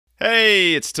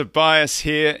Hey, it's Tobias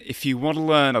here. If you want to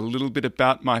learn a little bit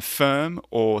about my firm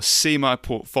or see my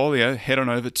portfolio, head on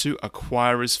over to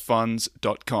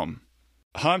acquirersfunds.com.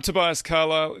 Hi, I'm Tobias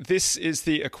Carlisle. This is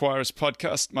the Acquirers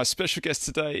Podcast. My special guest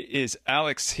today is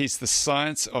Alex. He's the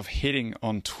science of hitting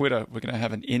on Twitter. We're going to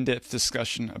have an in-depth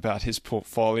discussion about his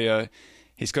portfolio.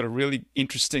 He's got a really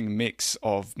interesting mix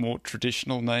of more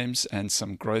traditional names and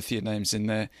some growthier names in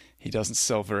there. He doesn't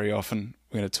sell very often.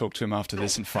 We're going to talk to him after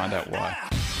this and find out why.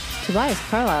 Tobias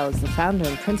Carlisle is the founder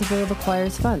and principal of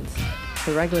Acquirers Funds.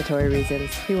 For regulatory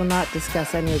reasons, he will not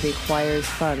discuss any of the Acquirers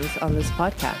Funds on this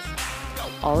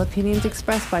podcast. All opinions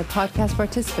expressed by podcast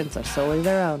participants are solely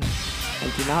their own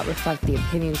and do not reflect the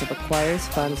opinions of Acquirers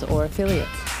Funds or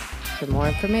affiliates. For more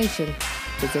information,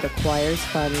 visit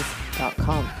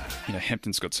acquirersfunds.com. You know,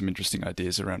 Hampton's got some interesting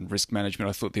ideas around risk management.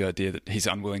 I thought the idea that he's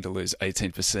unwilling to lose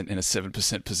 18% in a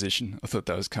 7% position, I thought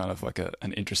that was kind of like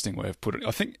an interesting way of putting it.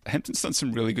 I think Hampton's done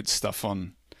some really good stuff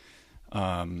on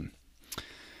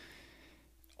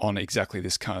exactly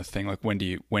this kind of thing. Like when do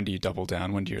you double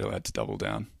down? When do you allowed to double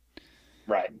down?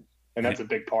 Right. And that's a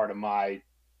big part of my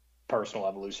personal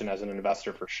evolution as an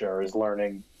investor for sure, is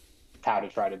learning how to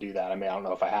try to do that. I mean, I don't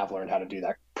know if I have learned how to do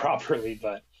that properly,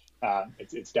 but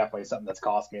it's definitely something that's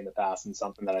cost me in the past and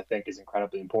something that I think is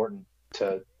incredibly important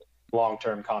to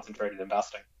long-term concentrated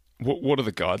investing. What are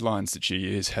the guidelines that you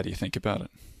use? How do you think about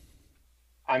it?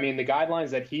 I mean, the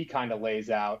guidelines that he kind of lays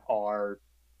out are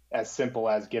as simple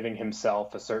as giving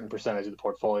himself a certain percentage of the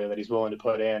portfolio that he's willing to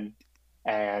put in.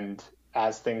 And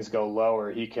as things go lower,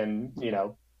 he can,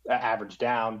 average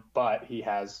down, but he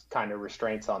has kind of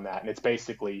restraints on that. And it's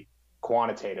basically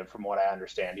quantitative from what I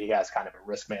understand. He has kind of a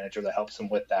risk manager that helps him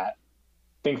with that.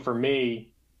 I think for me,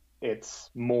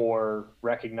 it's more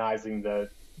recognizing the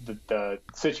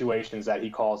situations that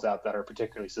he calls out that are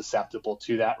particularly susceptible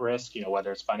to that risk,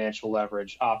 whether it's financial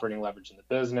leverage, operating leverage in the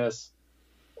business.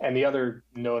 And the other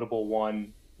notable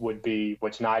one would be,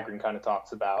 which Nygren kind of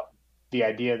talks about, the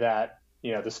idea that,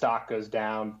 the stock goes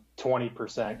down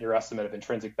 20%, your estimate of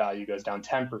intrinsic value goes down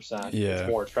 10%. Yeah. It's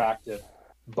more attractive.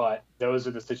 But those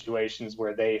are the situations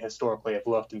where they historically have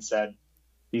looked and said,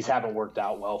 these haven't worked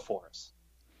out well for us.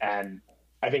 And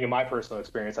I think in my personal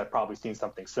experience, I've probably seen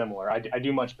something similar. I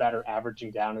do much better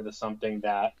averaging down into something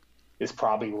that is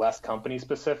probably less company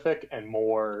specific and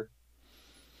more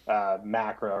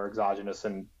macro or exogenous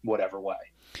in whatever way.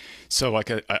 So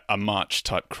like a March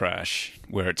type crash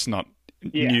where it's not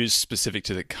news specific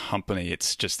to the company,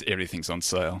 it's just everything's on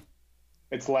sale.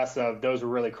 It's less of those were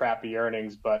really crappy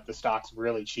earnings, but the stock's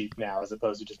really cheap now, as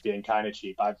opposed to just being kind of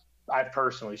cheap. I've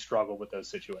personally struggled with those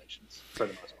situations for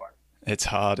the most part. It's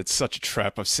hard. It's such a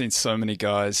trap. I've seen so many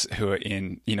guys who are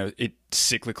in,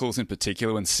 cyclicals in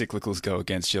particular. When cyclicals go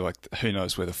against you, like who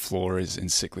knows where the floor is in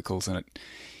cyclicals, and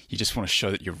you just want to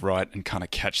show that you're right and kind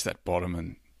of catch that bottom,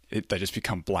 and they just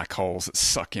become black holes that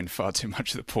suck in far too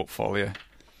much of the portfolio.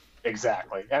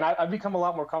 Exactly. And I've become a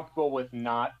lot more comfortable with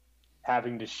not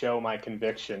having to show my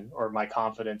conviction or my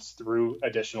confidence through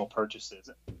additional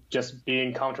purchases. Just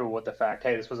being comfortable with the fact,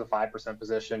 hey, this was a 5%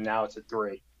 position, now it's a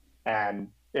 3%. And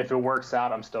if it works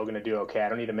out, I'm still going to do okay. I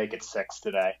don't need to make it 6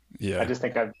 today. Yeah. I just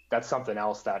think that's something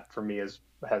else that for me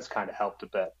has kind of helped a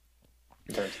bit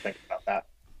in terms of thinking about that.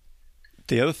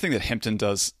 The other thing that Hampton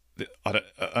does,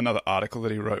 another article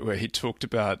that he wrote where he talked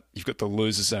about, you've got the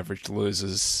losers, averaged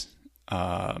losers.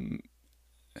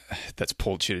 That's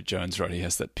Paul Tudor Jones, right? He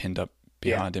has that pinned up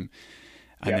behind him.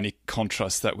 And then he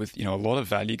contrasts that with, a lot of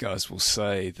value guys will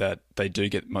say that they do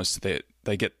get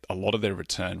they get a lot of their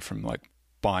return from like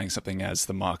buying something as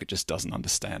the market just doesn't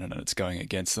understand it and it's going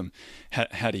against them.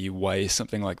 How do you weigh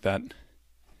something like that?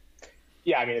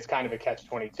 Yeah, I mean, it's kind of a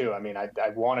catch-22. I mean, I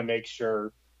want to make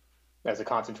sure as a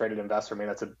concentrated investor, I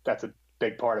mean, that's a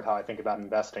big part of how I think about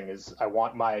investing is I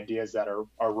want my ideas that are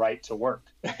right to work.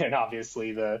 And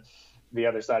obviously the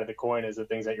other side of the coin is the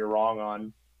things that you're wrong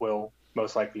on will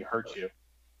most likely hurt you.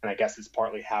 And I guess it's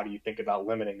partly how do you think about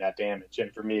limiting that damage?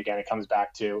 And for me, again, it comes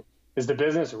back to, is the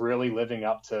business really living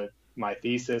up to my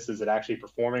thesis? Is it actually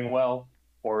performing well?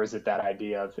 Or is it that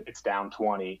idea of it's down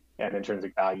 20 and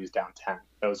intrinsic value is down 10?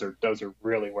 Those are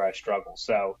really where I struggle.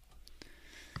 So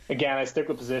again, I stick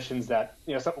with positions that,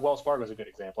 Wells Fargo is a good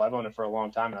example. I've owned it for a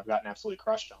long time and I've gotten absolutely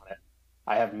crushed on it.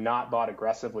 I have not bought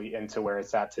aggressively into where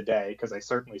it's at today because I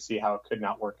certainly see how it could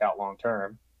not work out long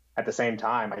term. At the same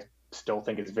time, I still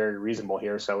think it's very reasonable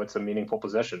here, so it's a meaningful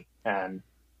position. And,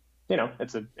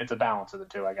 it's a balance of the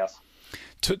two, I guess.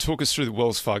 Talk us through the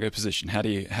Wells Fargo position. How do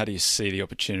you see the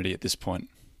opportunity at this point?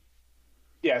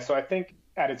 Yeah, so I think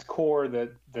at its core, the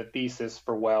thesis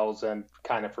for Wells and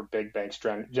kind of for big banks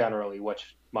generally,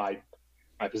 which my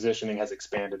my positioning has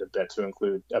expanded a bit to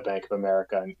include a Bank of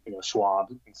America and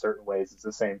Schwab. In certain ways, it's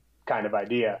the same kind of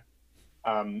idea.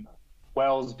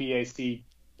 Wells, BAC,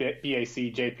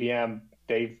 JPM,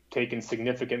 they've taken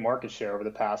significant market share over the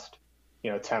past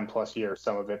 10 plus years,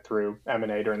 some of it through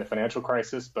M&A during the financial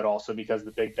crisis, but also because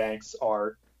the big banks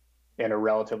are in a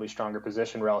relatively stronger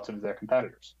position relative to their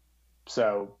competitors.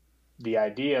 So the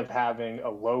idea of having a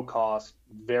low cost,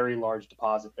 very large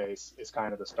deposit base is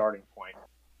kind of the starting point.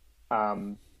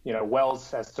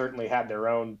 Wells has certainly had their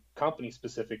own company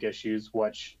specific issues,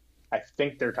 which I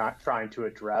think they're trying to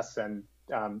address. And,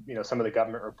 some of the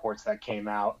government reports that came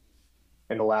out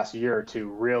in the last year or two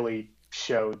really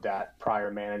showed that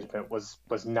prior management was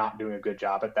not doing a good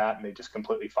job at that. And they just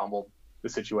completely fumbled the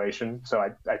situation. So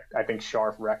I think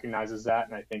Scharf recognizes that.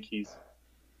 And I think he's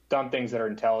done things that are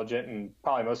intelligent, and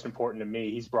probably most important to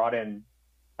me, he's brought in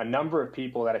a number of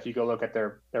people that if you go look at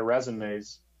their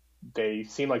resumes, they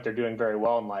seem like they're doing very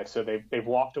well in life. So they've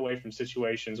walked away from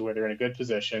situations where they're in a good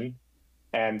position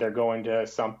and they're going to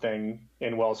something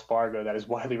in Wells Fargo that is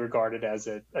widely regarded as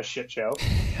a shit show.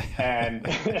 And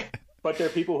but there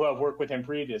are people who have worked with him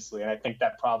previously, and I think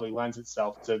that probably lends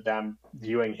itself to them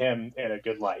viewing him in a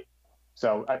good light.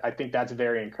 So I think that's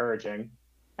very encouraging.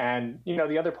 And,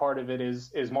 the other part of it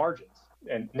is margins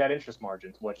and net interest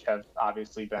margins, which have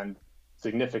obviously been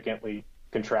significantly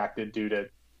contracted due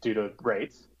to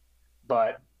rates.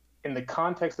 But in the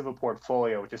context of a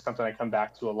portfolio, which is something I come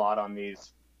back to a lot on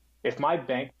these, if my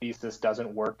bank thesis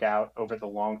doesn't work out over the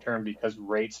long term because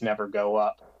rates never go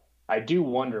up, I do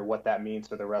wonder what that means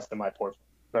for the rest of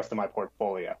my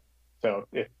portfolio. So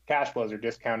if cash flows are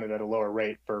discounted at a lower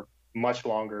rate for much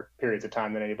longer periods of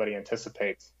time than anybody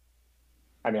anticipates,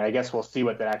 I guess we'll see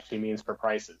what that actually means for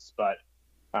prices. But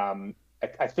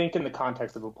I think in the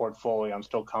context of a portfolio, I'm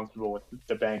still comfortable with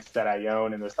the banks that I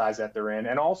own and the size that they're in.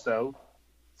 And also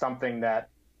something that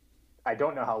I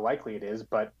don't know how likely it is,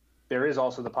 but there is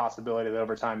also the possibility that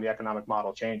over time the economic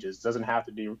model changes. It doesn't have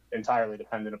to be entirely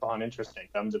dependent upon interest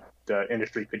income. The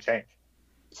industry could change.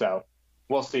 So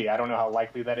we'll see. I don't know how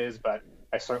likely that is, but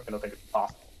I certainly don't think it's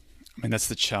possible. That's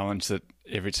the challenge, that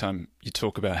every time you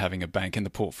talk about having a bank in the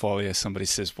portfolio, somebody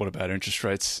says, what about interest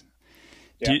rates?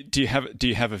 Yeah. Do you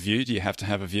have a view? Do you have to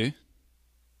have a view?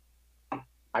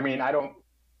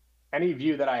 Any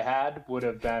view that I had would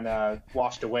have been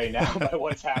washed away now by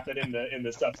what's happened in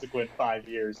the subsequent 5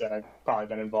 years that I've probably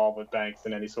been involved with banks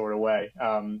in any sort of way.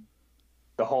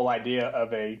 The whole idea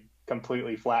of a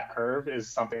completely flat curve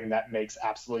is something that makes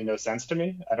absolutely no sense to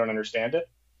me. I don't understand it.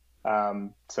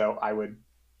 So I would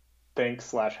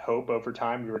think/hope over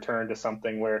time we return to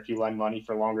something where if you lend money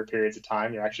for longer periods of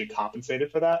time, you're actually compensated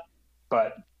for that.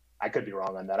 But I could be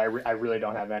wrong on that. I really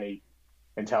don't have any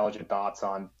intelligent thoughts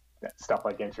on stuff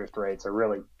like interest rates or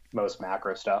really most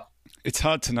macro stuff. It's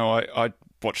hard to know. I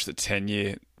watched the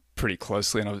 10-year pretty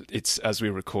closely, and it's, as we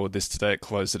record this today, it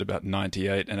closed at about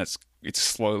 98, and it's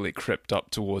slowly crept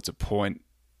up towards a point.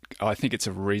 I think it's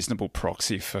a reasonable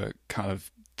proxy for kind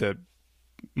of the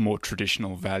more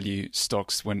traditional value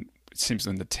stocks. When it seems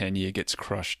when the 10-year gets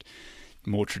crushed,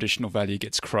 more traditional value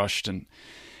gets crushed, and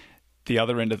the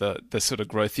other end of the sort of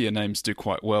growthier names do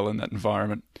quite well in that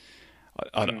environment.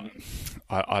 I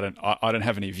don't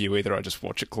have any view either. I just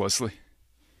watch it closely.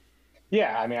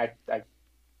 Yeah,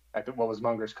 I think what was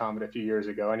Munger's comment a few years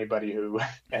ago? Anybody who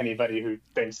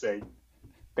thinks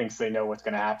they know what's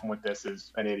going to happen with this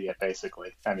is an idiot,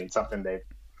 basically. Something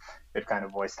they've kind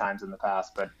of voiced times in the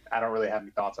past, but I don't really have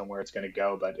any thoughts on where it's going to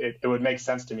go. But it would make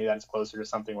sense to me that it's closer to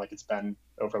something like it's been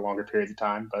over longer periods of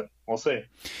time. But we'll see.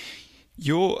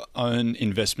 Your own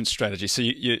investment strategy. So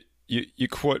you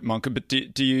quote Munker, but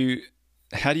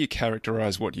how do you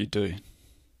characterize what you do?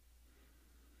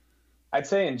 I'd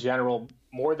say in general,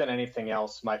 more than anything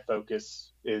else, my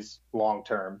focus is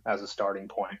long-term as a starting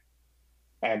point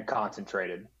and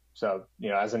concentrated. So,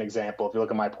 as an example, if you look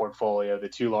at my portfolio, the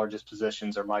two largest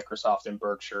positions are Microsoft and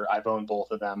Berkshire. I've owned both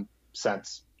of them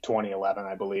since 2011,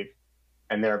 I believe,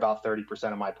 and they're about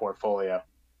 30% of my portfolio.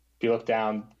 If you look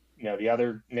down, the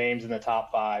other names in the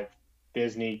top 5,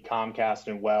 Disney, Comcast,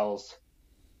 and Wells,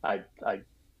 I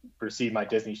received my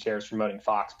Disney shares from owning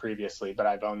Fox previously, but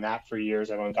I've owned that for years.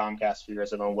 I've owned Comcast for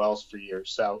years. I've owned Wells for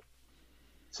years. So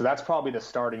that's probably the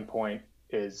starting point,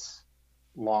 is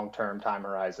long-term time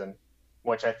horizon,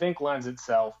 which I think lends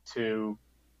itself to,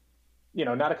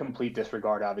 not a complete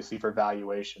disregard, obviously, for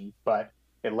valuation, but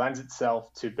it lends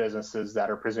itself to businesses that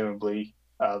are presumably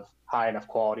of high enough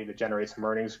quality to generate some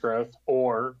earnings growth,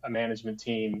 or a management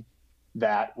team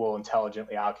that will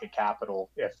intelligently allocate capital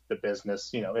if the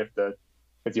business, if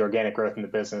the organic growth in the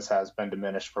business has been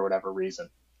diminished for whatever reason.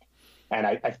 And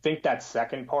I think that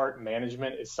second part,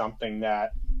 management, is something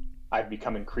that I've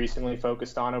become increasingly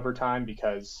focused on over time,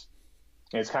 because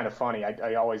it's kind of funny.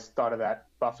 I always thought of that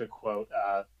Buffett quote,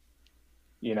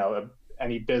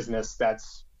 any business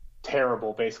that's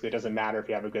terrible basically doesn't matter if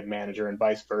you have a good manager, and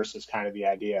vice versa is kind of the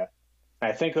idea.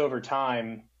 And I think over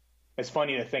time, it's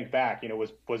funny to think back,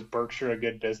 was Berkshire a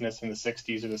good business in the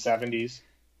 60s or the 70s?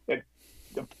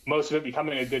 Most of it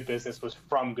becoming a good business was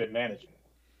from good management.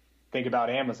 Think about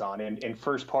Amazon and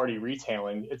first-party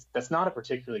retailing. That's not a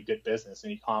particularly good business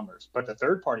in e-commerce, but the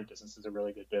third-party business is a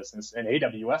really good business, and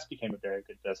AWS became a very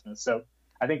good business. So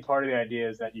I think part of the idea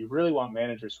is that you really want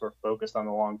managers who are focused on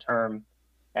the long term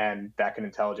and that can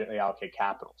intelligently allocate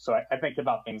capital. So I think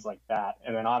about things like that.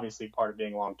 And then obviously part of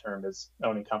being long term is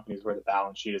owning companies where the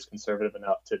balance sheet is conservative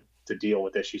enough to deal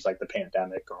with issues like the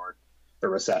pandemic or the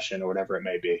recession or whatever it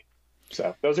may be.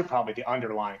 So those are probably the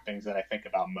underlying things that I think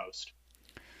about most.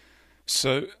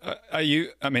 So as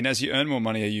you earn more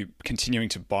money, are you continuing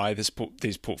to buy these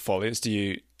portfolios?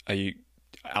 Are you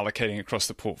allocating across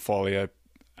the portfolio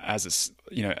as it's,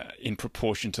 in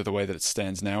proportion to the way that it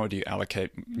stands now, or do you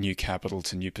allocate new capital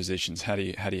to new positions? How do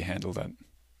you handle that?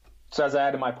 So as I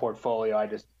add to my portfolio, I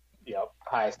just,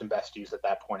 highest and best use at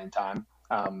that point in time.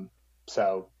 And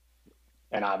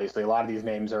obviously a lot of these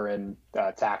names are in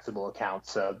taxable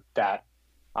accounts, so that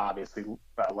obviously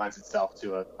lends itself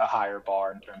to a higher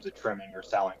bar in terms of trimming or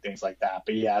selling, things like that.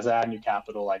 But yeah, as I add new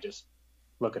capital, I just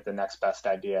look at the next best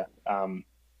idea.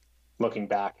 Looking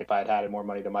back, if I had added more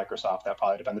money to Microsoft, that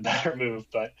probably would have been the better move,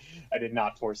 but I did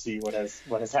not foresee what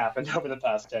has happened over the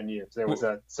past 10 years. There was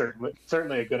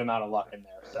certainly a good amount of luck in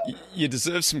there. So. You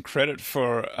deserve some credit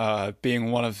for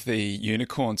being one of the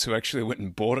unicorns who actually went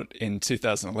and bought it in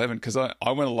 2011, because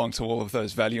I went along to all of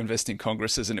those value investing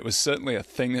congresses, and it was certainly a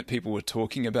thing that people were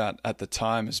talking about at the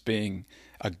time as being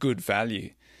a good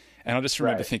value. And I just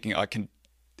remember thinking,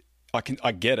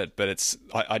 I get it, but it's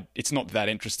not that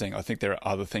interesting. I think there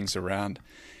are other things around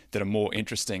that are more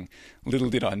interesting. Little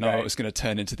did I know it was going to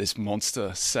turn into this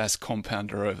monster SaaS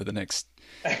compounder over the next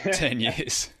 10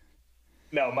 years.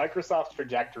 No, Microsoft's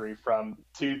trajectory from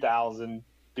 2000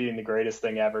 being the greatest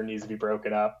thing ever needs to be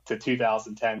broken up to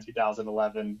 2010,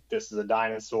 2011. This is a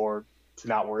dinosaur. It's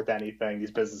not worth anything.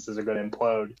 These businesses are going to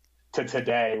implode, to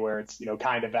today where it's,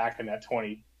 kind of back in that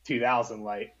 2000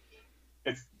 light.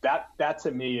 It's that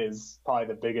to me is probably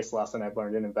the biggest lesson I've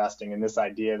learned in investing, and this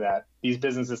idea that these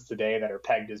businesses today that are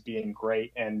pegged as being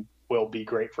great and will be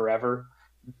great forever,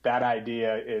 that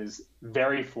idea is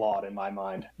very flawed in my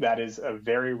mind. That is a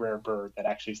very rare bird that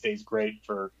actually stays great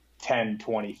for 10,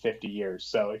 20, 50 years.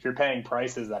 So if you're paying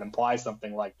prices that imply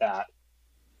something like that,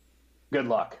 good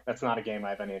luck. That's not a game I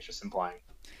have any interest in playing.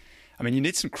 I mean, you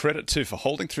need some credit too for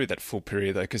holding through that full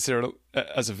period, though, because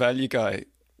as a value guy,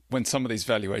 when some of these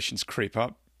valuations creep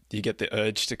up, you get the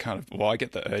urge to I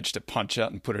get the urge to punch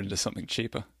out and put it into something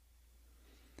cheaper.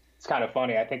 It's kind of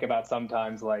funny. I think about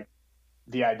sometimes like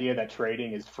the idea that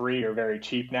trading is free or very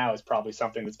cheap now is probably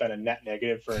something that's been a net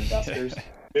negative for investors.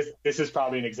 This is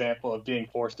probably an example of being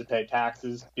forced to pay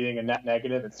taxes, being a net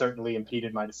negative. It certainly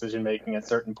impeded my decision making at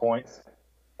certain points.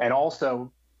 And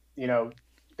also,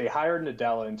 they hired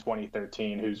Nadella in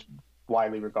 2013, who's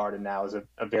widely regarded now as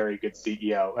a very good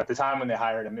CEO. At the time when they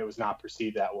hired him, it was not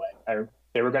perceived that way.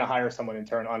 They were going to hire someone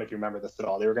internal. I don't know if you remember this at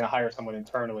all. They were going to hire someone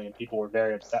internally, and people were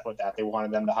very upset with that. They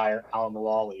wanted them to hire Alan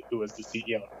Mulally, who was the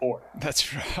CEO at Ford.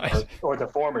 That's right. Or the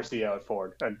former CEO at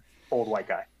Ford, an old white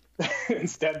guy.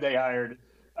 Instead, they hired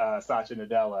Satya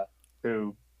Nadella,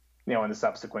 who, in the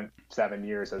subsequent 7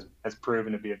 years has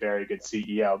proven to be a very good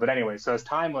CEO. But anyway, so as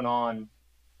time went on,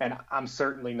 and I'm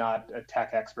certainly not a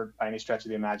tech expert by any stretch of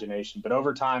the imagination, but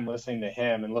over time, listening to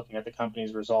him and looking at the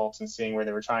company's results and seeing where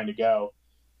they were trying to go,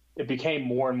 it became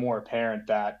more and more apparent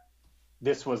that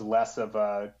this was less of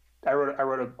I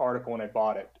wrote an article when I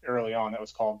bought it early on that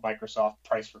was called Microsoft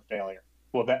Price for Failure.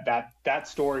 Well, that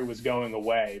story was going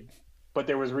away, but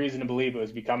there was reason to believe it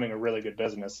was becoming a really good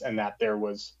business and that there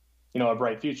was, a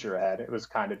bright future ahead. It was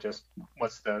kind of just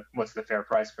what's the fair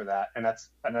price for that? And that's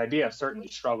an idea I've certainly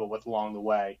struggled with along the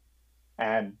way.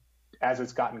 And as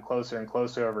it's gotten closer and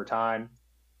closer over time,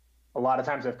 a lot of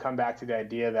times I've come back to the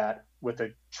idea that with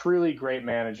a truly great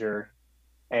manager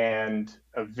and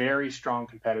a very strong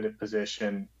competitive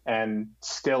position and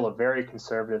still a very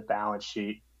conservative balance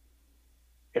sheet,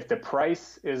 if the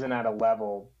price isn't at a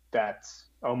level that's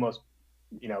almost,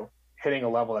 hitting a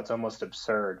level that's almost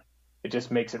absurd, it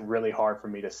just makes it really hard for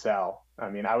me to sell.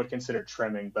 I mean, I would consider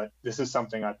trimming, but this is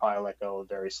something I'd probably let go of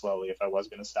very slowly if I was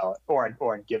going to sell it, or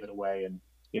I'd give it away in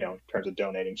terms of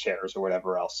donating shares or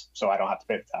whatever else, so I don't have to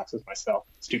pay the taxes myself.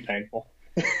 It's too painful.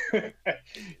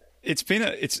 It's been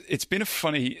a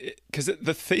funny, because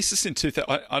the thesis in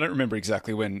 2000, I don't remember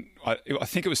exactly when, I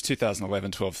think it was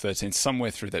 2011, 12, 13,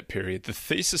 somewhere through that period. The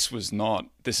thesis was not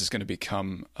this is going to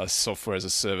become a software as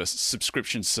a service,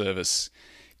 subscription service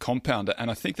compounder. And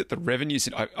I think that the revenues,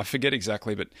 I forget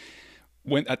exactly, but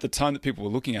when at the time that people were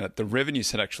looking at it, the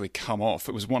revenues had actually come off.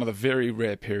 It was one of the very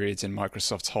rare periods in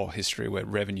Microsoft's whole history where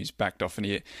revenues backed off in a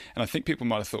year. And I think people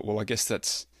might have thought, well, I guess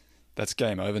that's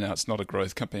game over now. It's not a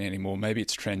growth company anymore. Maybe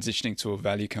it's transitioning to a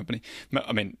value company.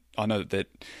 I mean, I know that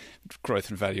growth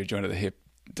and value are joined at the hip.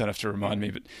 Don't have to remind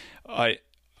me, but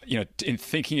in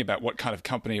thinking about what kind of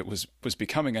company it was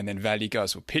becoming, and then value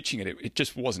guys were pitching it, it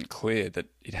just wasn't clear that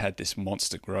it had this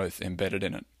monster growth embedded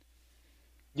in it.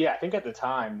 Yeah, I think at the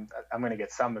time, I'm going to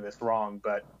get some of this wrong,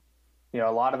 but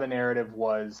a lot of the narrative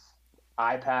was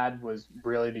iPad was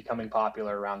really becoming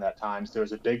popular around that time. So there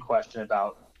was a big question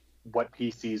about what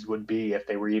PCs would be if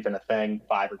they were even a thing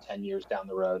 5 or 10 years down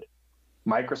the road.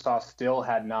 Microsoft still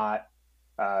had not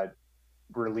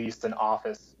released an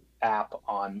Office app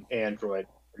on Android,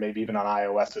 or maybe even on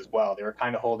iOS as well. They were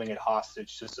kind of holding it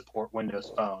hostage to support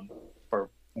Windows Phone or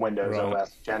Windows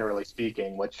OS, generally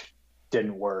speaking, which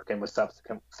didn't work and was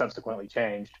subsequently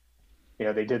changed.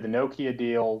 They did the Nokia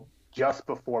deal just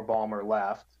before Ballmer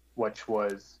left, which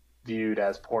was viewed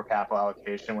as poor capital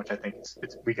allocation, which I think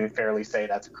we can fairly say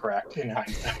that's correct in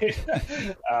hindsight.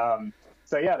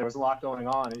 So yeah, there was a lot going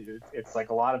on. It's like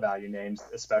a lot of value names,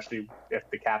 especially if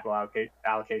the capital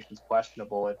allocation is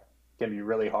questionable. It can be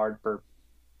really hard for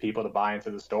people to buy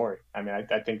into the story. I mean,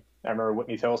 I think I remember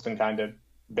Whitney Tilson kind of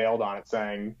bailed on it,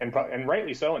 saying, and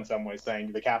rightly so in some ways,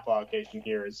 saying the capital allocation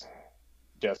here is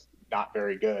just not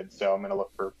very good. So I'm going to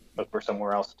look for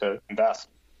somewhere else to invest.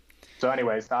 So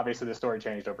anyways, obviously the story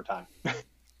changed over time.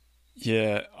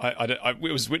 Yeah, it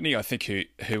was Whitney, I think,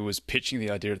 who was pitching the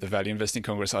idea of the Value Investing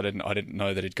Congress. I didn't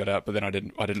know that it got out, but then I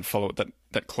didn't follow it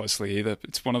that closely either.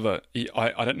 It's one of the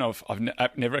I don't know if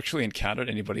I've never actually encountered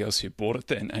anybody else who bought it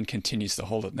then and continues to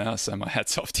hold it now. So my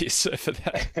hat's off to you, sir, for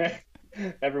that.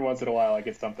 Every once in a while, I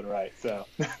get something right. So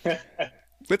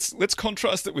let's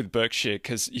contrast it with Berkshire,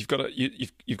 because you've got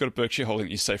a Berkshire holding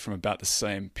that you say from about the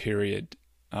same period.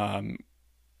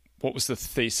 What was the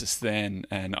thesis then?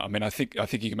 And I mean, I think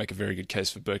you can make a very good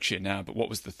case for Berkshire now, but what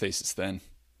was the thesis then?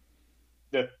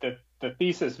 The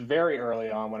thesis very early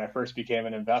on when I first became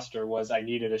an investor was I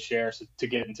needed a share to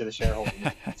get into the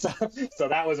shareholding. so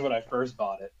that was when I first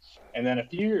bought it. And then a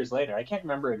few years later, I can't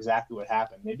remember exactly what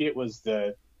happened. Maybe it was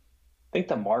I think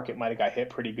the market might have got hit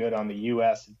pretty good on the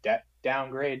U.S. debt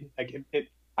downgrade.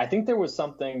 I think there was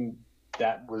something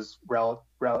that was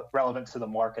relevant to the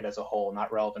market as a whole,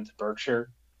 not relevant to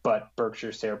Berkshire. But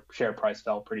Berkshire's share price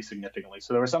fell pretty significantly.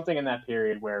 So there was something in that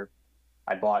period where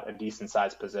I bought a decent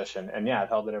sized position. And yeah, I've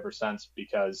held it ever since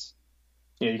because,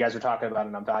 you guys were talking about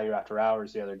it on Value After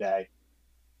Hours the other day.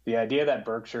 The idea that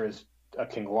Berkshire is a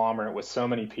conglomerate with so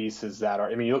many pieces that are,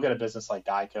 I mean, you look at a business like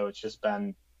Geico, it's just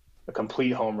been a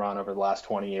complete home run over the last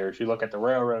 20 years. You look at the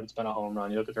railroad, it's been a home run.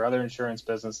 You look at their other insurance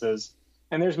businesses,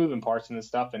 and there's moving parts in this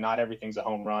stuff, and not everything's a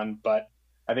home run. But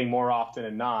I think more often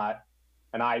than not,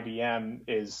 an IBM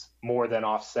is more than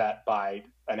offset by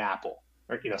an Apple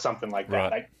or, something like that.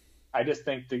 Right. I just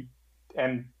think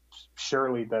and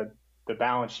surely the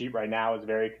balance sheet right now is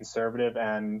very conservative.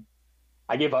 And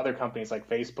I give other companies like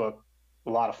Facebook a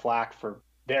lot of flack for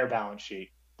their balance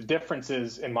sheet. The difference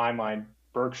is, in my mind,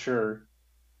 Berkshire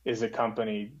is a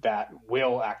company that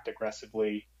will act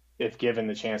aggressively if given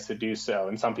the chance to do so.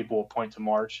 And some people will point to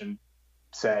March and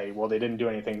say, well, they didn't do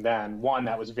anything then. One,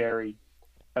 that was a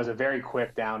very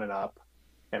quick down and up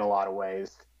in a lot of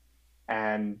ways.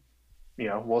 And,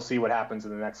 we'll see what happens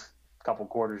in the next couple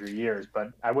quarters or years, but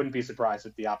I wouldn't be surprised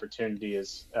if the opportunity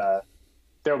is,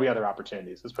 there'll be other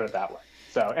opportunities. Let's put it that way.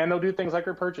 So, and they'll do things like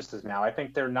repurchases now. I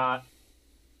think they're not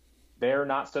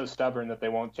so stubborn that they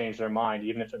won't change their mind,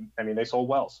 even if they sold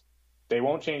Wells. They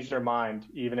won't change their mind,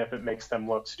 even if it makes them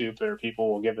look stupid or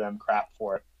people will give them crap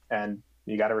for it. And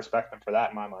you got to respect them for that,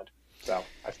 in my mind. So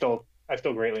I still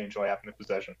greatly enjoy having the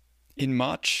possession. In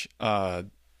March,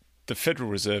 the Federal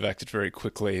Reserve acted very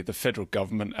quickly. The federal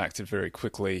government acted very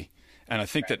quickly. And I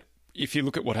think that if you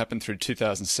look at what happened through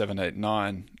 2007, 8,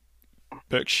 9,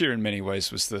 Berkshire in many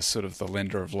ways was the sort of the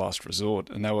lender of last resort.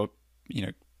 And they were,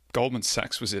 Goldman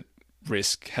Sachs was at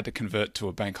risk, had to convert to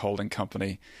a bank holding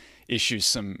company, issue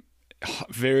some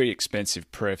very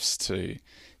expensive prefs to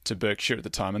Berkshire at the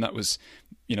time. And that was,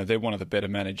 they're one of the better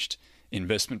managed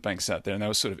investment banks out there, and they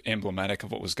were sort of emblematic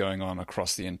of what was going on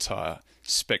across the entire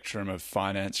spectrum of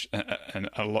finance and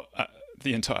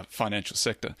the entire financial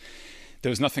sector. There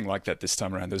was nothing like that this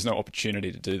time around. There was no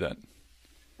opportunity to do that.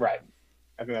 Right.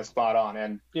 I think that's spot on.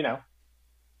 And,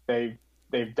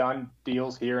 they've done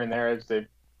deals here and there as they've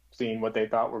seen what they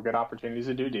thought were good opportunities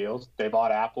to do deals. They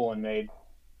bought Apple and made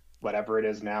whatever it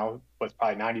is now, what's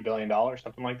probably $90 billion,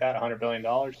 something like that, $100 billion,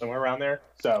 somewhere around there.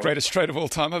 So greatest trade of all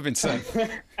time, I've been saying.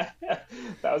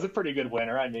 That was a pretty good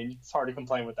winner. I mean, it's hard to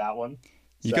complain with that one.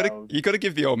 You got to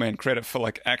give the old man credit for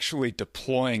like actually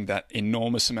deploying that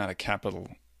enormous amount of capital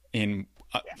in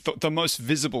the most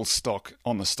visible stock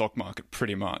on the stock market,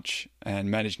 pretty much, and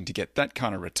managing to get that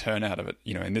kind of return out of it.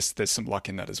 And there's some luck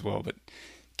in that as well, but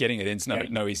getting it in's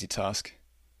no easy task.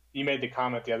 You made the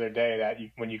comment the other day that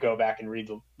when you go back and read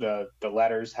the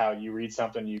letters, how you read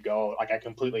something, you go like, I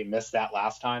completely missed that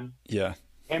last time. Yeah.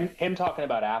 Him talking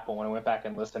about Apple, when I went back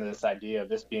and listened to this idea of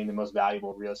this being the most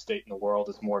valuable real estate in the world,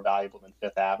 is more valuable than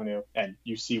Fifth Avenue, and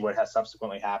you see what has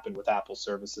subsequently happened with Apple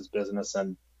services business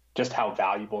and just how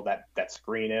valuable that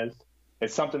screen is.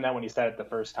 It's something that when he said it the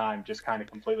first time just kind of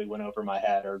completely went over my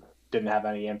head or didn't have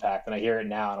any impact, and I hear it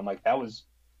now and I'm like, that was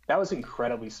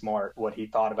incredibly smart what he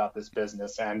thought about this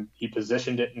business, and he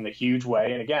positioned it in a huge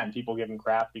way. And again, people give him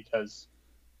crap because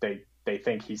they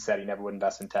think he said he never would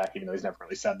invest in tech, even though he's never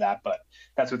really said that, but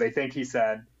that's what they think he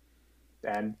said.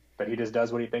 But he just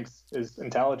does what he thinks is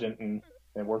intelligent, and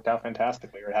it worked out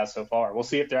fantastically, or it has so far. We'll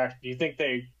see if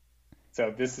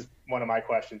so this is one of my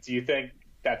questions. Do you think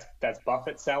that's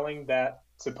Buffett selling that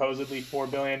supposedly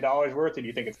 $4 billion worth? Or do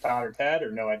you think it's Todd or Ted,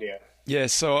 or no idea? Yeah.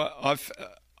 So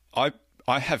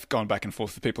I have gone back and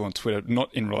forth with people on Twitter,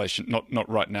 not in relation, not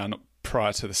right now, not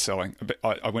prior to the selling.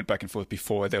 I went back and forth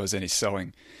before there was any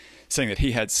selling, saying that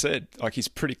he had said, like, he's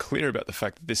pretty clear about the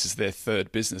fact that this is their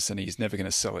third business and he's never going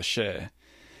to sell a share.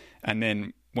 And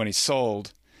then when he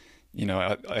sold,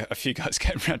 a few guys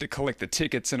came around to collect the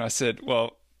tickets, and I said,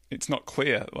 well, it's not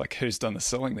clear like who's done the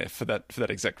selling there for that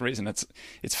exact reason. It's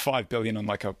 $5 billion on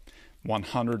like a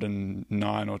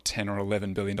 109 or 10 or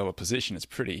 $11 billion position. It's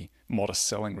pretty modest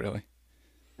selling, really.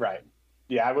 Right.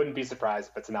 Yeah, I wouldn't be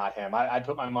surprised if it's not him. I'd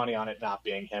put my money on it not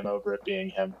being him over it being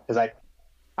him, because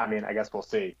I mean, I guess we'll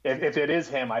see. If it is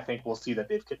him, I think we'll see that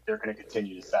they're going to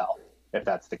continue to sell if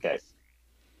that's the case,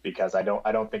 because I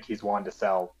don't think he's one to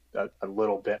sell a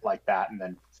little bit like that and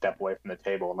then step away from the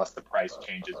table unless the price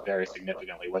changes very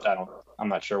significantly, which I'm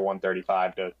not sure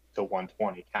 135 to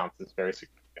 120 counts as very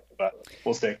significant, but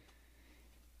we'll see.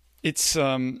 It's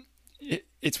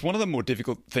one of the more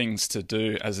difficult things to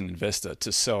do as an investor,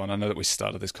 to sell. And I know that we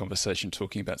started this conversation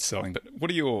talking about selling, but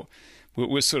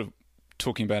we're sort of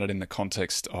talking about it in the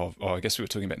context of, I guess we were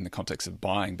talking about it in the context of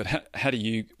buying, but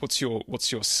what's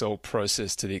your sell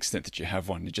process to the extent that you have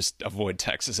one? You just avoid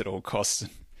taxes at all costs?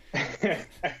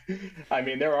 I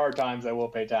mean, there are times I will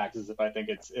pay taxes if I think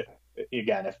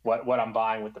if what I'm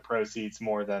buying with the proceeds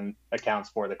more than accounts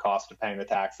for the cost of paying the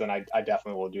tax, then I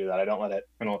definitely will do that. I don't let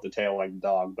the tail wag the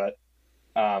dog, but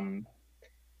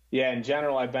in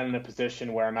general, I've been in a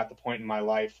position where I'm at the point in my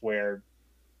life where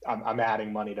I'm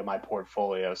adding money to my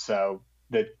portfolio. So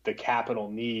the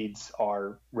capital needs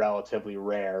are relatively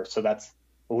rare. So that's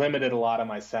limited a lot of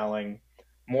my selling.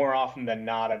 More often than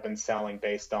not, I've been selling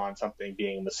based on something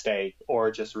being a mistake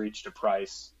or just reached a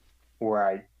price where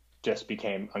I just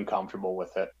became uncomfortable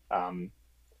with it. I've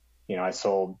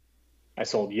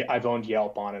owned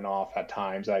Yelp on and off at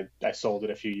times. I sold it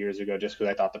a few years ago just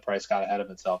because I thought the price got ahead of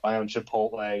itself. I owned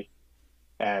Chipotle,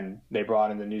 and they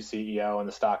brought in the new CEO, and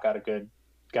the stock got a good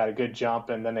jump,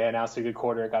 and then they announced a good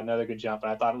quarter, it got another good jump,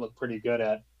 and I thought it looked pretty good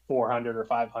at 400 or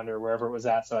 500, wherever it was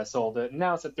at, so I sold it, and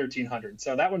now it's at 1,300.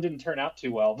 So that one didn't turn out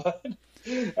too well, but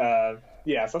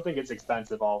something gets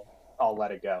expensive, I'll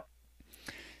let it go.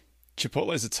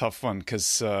 Chipotle is a tough one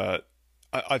because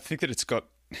I think that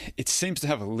it seems to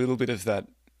have a little bit of that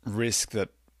risk that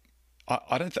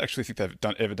I don't actually think they've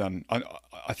ever done.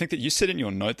 I think that you said in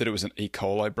your note that it was an E.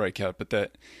 coli breakout, but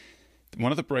that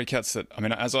one of the breakouts that, I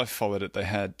mean, as I followed it, they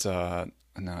had, the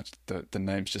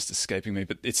name's just escaping me,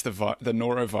 but it's the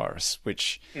norovirus,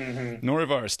 which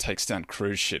norovirus takes down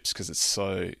cruise ships because it's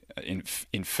so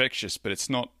infectious, but it's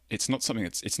not something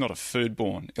it's not a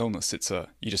foodborne illness.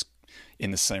 You just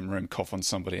in the same room cough on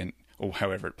somebody or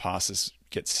however it passes,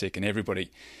 get sick, and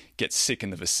everybody gets sick in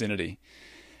the vicinity.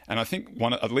 And I think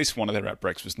at least one of their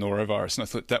outbreaks was norovirus, and I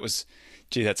thought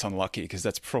that's unlucky because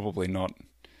that's probably not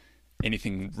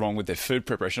anything wrong with their food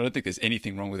preparation. I don't think there's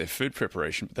anything wrong with their food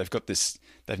preparation, but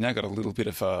they've now got a little bit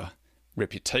of a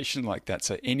reputation like that.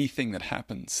 So anything that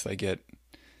happens,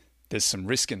 there's some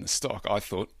risk in the stock, I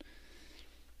thought.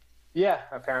 Yeah,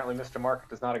 apparently Mr. Market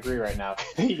does not agree right now.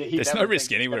 There's no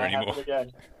risk anywhere anymore.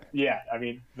 Yeah, I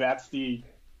mean,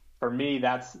 for me,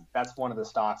 that's one of the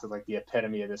stocks that's like the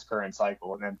epitome of this current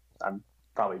cycle. And then I'm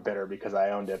probably bitter because I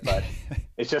owned it, but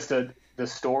it's just the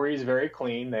story is very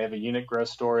clean. They have a unit growth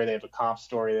story, they have a comp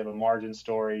story, they have a margin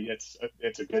story.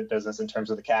 It's a good business in terms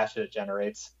of the cash that it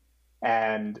generates.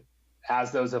 And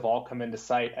as those have all come into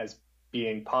sight as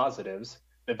being positives,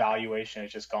 the valuation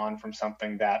has just gone from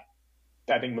something that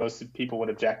I think most people would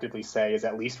objectively say is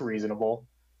at least reasonable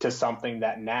to something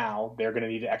that now they're going to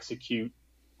need to execute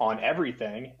on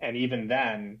everything. And even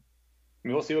then, I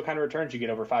mean, we'll see what kind of returns you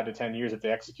get over 5 to 10 years. If they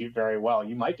execute very well,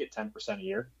 you might get 10% a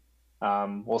year.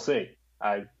 We'll see.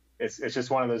 It's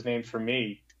just one of those names for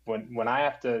me. When I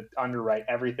have to underwrite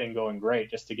everything going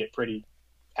great just to get pretty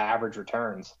average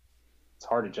returns, it's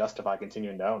hard to justify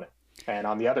continuing to own it. And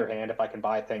on the other hand, if I can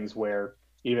buy things where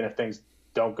even if things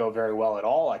don't go very well at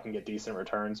all, I can get decent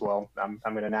returns, well, I'm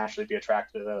going to naturally be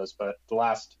attracted to those. But the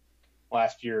last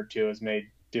year or two has made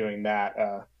doing that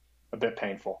a bit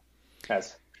painful,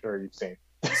 as I'm sure you've seen.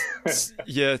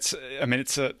 Yeah,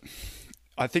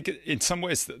 I think in some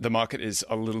ways the market is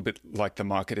a little bit like the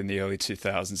market in the early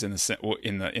 2000s or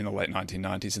in the late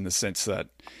 1990s, in the sense that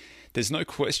there's no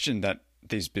question that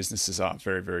these businesses are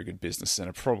very, very good businesses and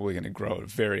are probably going to grow at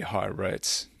very high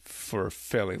rates for a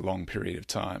fairly long period of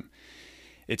time.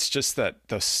 It's just that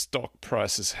the stock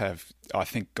prices have, I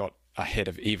think, got ahead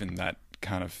of even that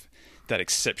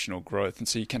exceptional growth. And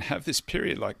so you can have this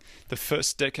period, like the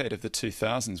first decade of the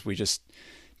 2000s, we just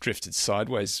drifted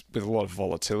sideways with a lot of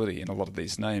volatility in a lot of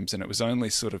these names. And it was only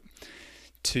sort of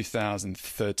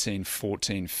 2013,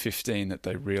 14, 15 that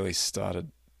they really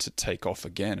started to take off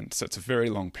again. And so it's a very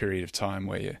long period of time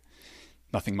where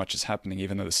nothing much is happening,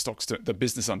 even though the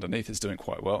business underneath is doing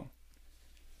quite well.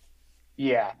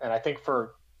 Yeah, and I think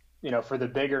for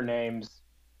the bigger names,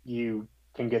 you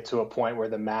can get to a point where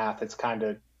the math, it's kind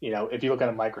of, if you look at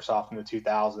a Microsoft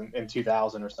in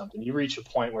 2000 or something, you reach a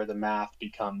point where the math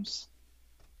becomes,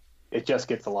 it just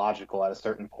gets illogical at a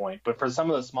certain point. But for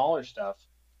some of the smaller stuff,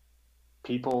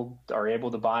 people are able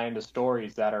to buy into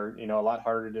stories that are, a lot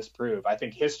harder to disprove. I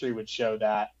think history would show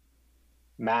that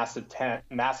massive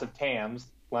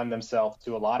TAMs lend themselves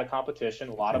to a lot of competition,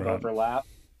 a lot of overlap.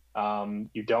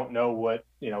 You don't know what,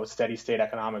 steady state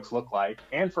economics look like.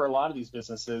 And for a lot of these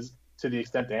businesses, to the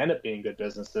extent they end up being good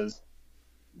businesses,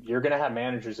 you're going to have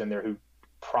managers in there who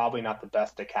probably not the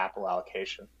best at capital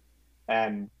allocation.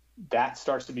 And that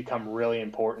starts to become really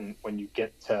important when you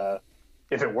get to,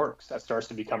 if it works, that starts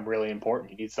to become really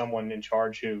important. You need someone in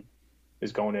charge who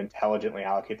is going to intelligently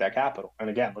allocate that capital. And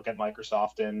again, look at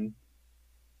Microsoft in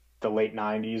the late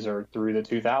 90s or through the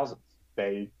 2000s.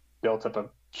 They built up a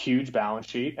huge balance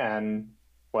sheet, and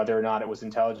whether or not it was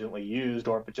intelligently used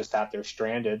or if it just sat there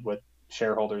stranded with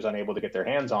shareholders unable to get their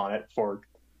hands on it for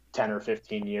 10 or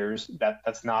 15 years, that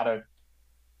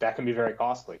can be very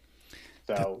costly.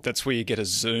 So that's where you get a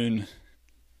Zune.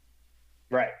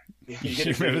 Right.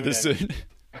 You remember the Zune?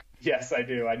 Yes, I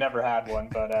do. I never had one,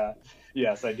 but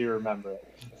yes, I do remember it.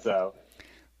 So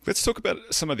let's talk about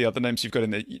some of the other names you've got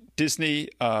in there. Disney,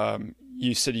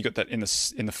 you said you got that in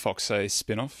the Fox A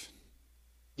spinoff.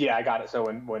 Yeah, I got it. So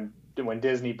when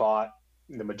Disney bought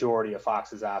the majority of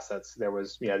Fox's assets, there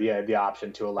was the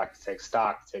option to elect to take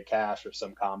stock, to take cash, or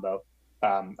some combo.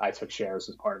 I took shares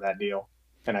as part of that deal,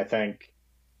 and I think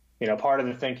part of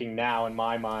the thinking now in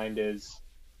my mind is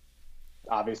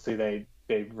obviously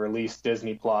they've released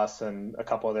Disney Plus and a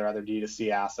couple of their other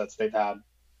D2C assets. They've had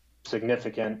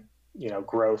significant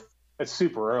growth. It's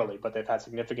super early, but they've had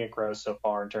significant growth so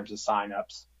far in terms of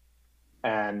signups.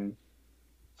 And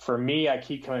for me, I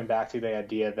keep coming back to the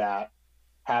idea that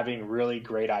having really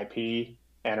great IP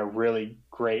and a really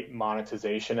great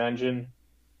monetization engine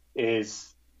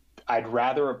I'd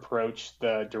rather approach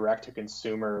the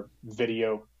direct-to-consumer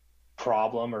video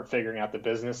problem or figuring out the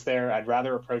business there. I'd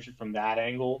rather approach it from that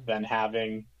angle than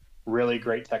having really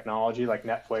great technology like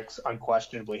Netflix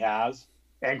unquestionably has.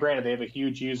 And granted, they have a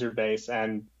huge user base,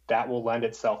 and that will lend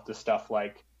itself to stuff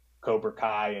like Cobra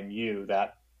Kai and You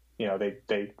that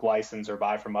they license or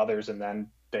buy from others, and then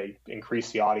they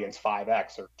increase the audience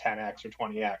 5x or 10x or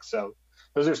 20x. So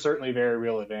those are certainly very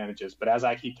real advantages. But as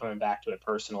I keep coming back to it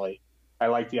personally, I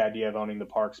like the idea of owning the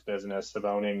parks business, of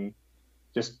owning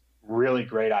just really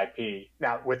great IP.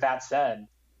 Now, with that said,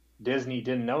 Disney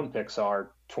didn't own Pixar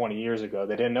 20 years ago.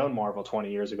 They didn't own Marvel 20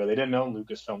 years ago. They didn't own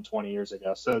Lucasfilm 20 years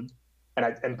ago. So,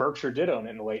 and Berkshire did own it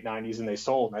in the late 90s, and they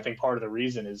sold. And I think part of the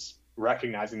reason is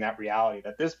recognizing that reality,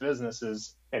 that this business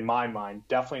is, in my mind,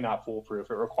 definitely not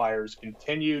foolproof. It requires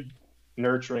continued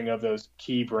nurturing of those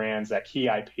key brands, that key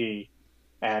IP,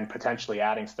 and potentially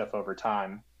adding stuff over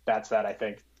time. That's that. I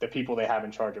think the people they have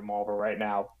in charge at Marvel right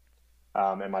now,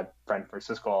 and my friend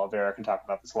Francisco Oliveira can talk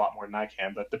about this a lot more than I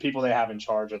can, but the people they have in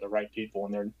charge are the right people,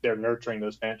 and they're nurturing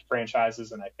those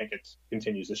franchises, and I think it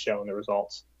continues to show in the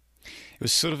results. It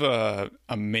was sort of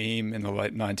a meme in the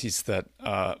late 90s that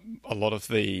a lot of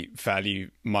the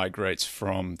value migrates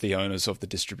from the owners of the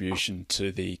distribution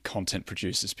to the content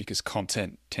producers, because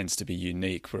content tends to be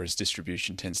unique, whereas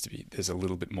distribution tends to be, there's a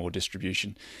little bit more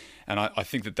distribution. And I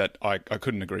think that I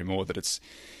couldn't agree more that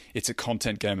it's a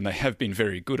content game, and they have been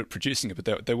very good at producing it.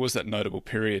 But there was that notable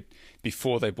period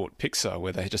before they bought Pixar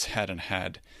where they just hadn't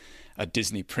had a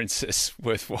Disney princess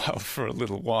worthwhile for a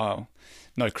little while.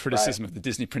 No criticism of the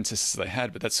Disney princesses they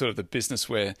had, but that's sort of the business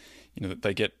where,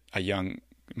 they get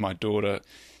my daughter,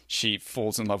 she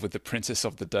falls in love with the princess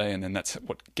of the day, and then that's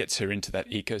what gets her into that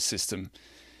ecosystem.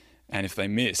 And if they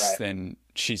miss, then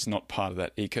she's not part of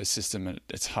that ecosystem, and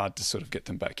it's hard to sort of get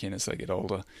them back in as they get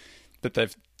older. But their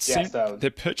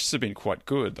purchases have been quite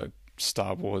good, like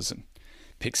Star Wars and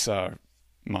Pixar,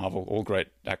 Marvel, all great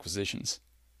acquisitions.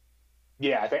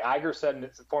 Yeah, I think Iger said,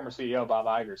 the former CEO Bob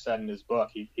Iger said in his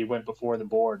book, he went before the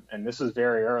board, and this was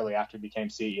very early after he became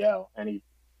CEO, and he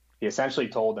essentially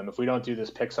told them, if we don't do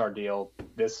this Pixar deal,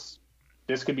 this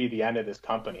could be the end of this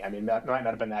company. I mean, that might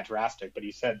not have been that drastic, but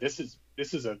he said this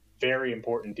is a very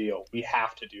important deal. We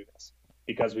have to do this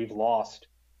because we've lost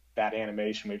that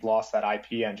animation, we've lost that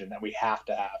IP engine that we have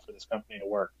to have for this company to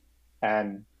work.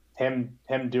 And him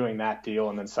doing that deal,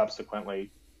 and then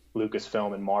subsequently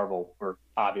Lucasfilm and Marvel were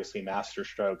obviously master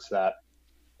strokes that,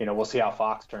 we'll see how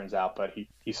Fox turns out, but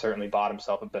he certainly bought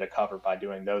himself a bit of cover by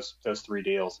doing those three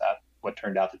deals at what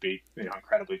turned out to be,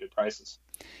 incredibly good prices.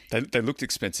 They looked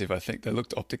expensive, I think. They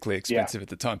looked optically expensive at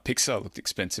the time. Pixar looked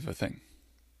expensive, I think.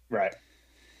 Right.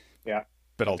 Yeah.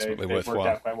 But ultimately they worthwhile. Worked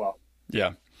out quite well.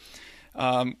 Yeah.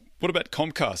 What about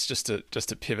Comcast? Just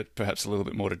to pivot perhaps a little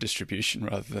bit more to distribution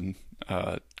rather than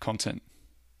content.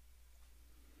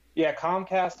 Yeah,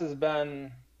 Comcast has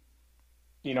been,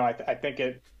 I think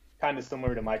it kind of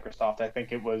similar to Microsoft. I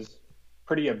think it was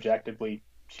pretty objectively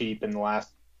cheap in the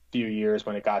last few years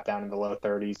when it got down in the low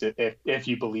 30s. If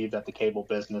you believe that the cable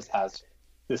business has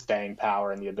the staying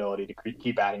power and the ability to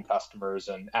keep adding customers,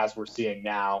 and as we're seeing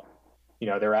now,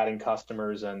 they're adding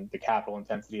customers and the capital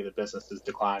intensity of the business is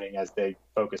declining as they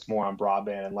focus more on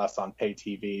broadband and less on pay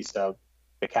TV. So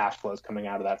the cash flows coming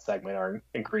out of that segment are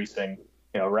increasing,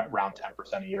 around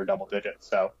 10% a year, double digits.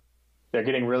 So they're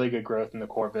getting really good growth in the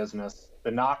core business.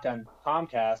 The knock on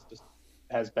Comcast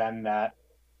has been that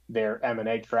their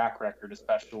M&A track record,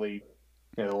 especially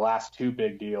the last two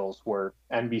big deals, were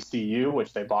NBCU,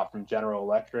 which they bought from General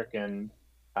Electric, and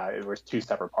it was two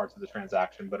separate parts of the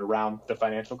transaction, but around the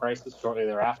financial crisis shortly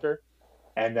thereafter.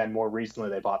 And then more recently,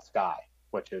 they bought Sky,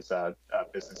 which is a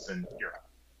business in Europe.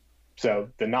 So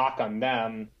the knock on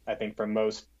them, I think from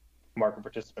most market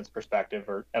participants' perspective,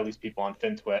 or at least people on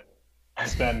FinTwit,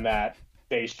 has been that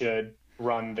they should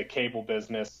run the cable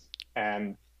business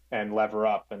and lever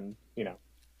up and,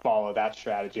 follow that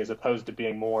strategy, as opposed to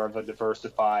being more of a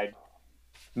diversified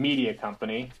media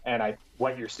company. And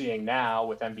what you're seeing now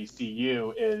with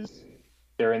NBCU is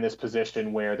they're in this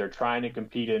position where they're trying to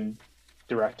compete in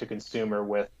direct to consumer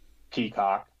with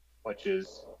Peacock, which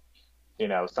is,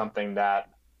 something that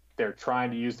they're trying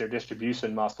to use their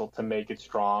distribution muscle to make it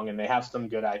strong. And they have some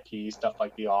good IP, stuff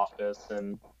like The Office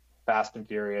and Fast and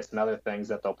Furious and other things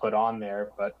that they'll put on there.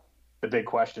 But the big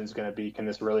question is going to be, can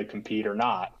this really compete or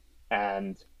not?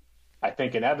 And I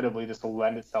think inevitably this will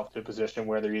lend itself to a position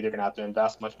where they're either going to have to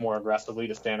invest much more aggressively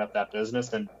to stand up that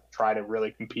business and try to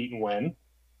really compete and win,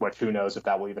 which who knows if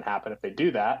that will even happen if they do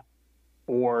that,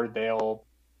 or they'll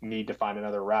need to find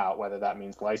another route, whether that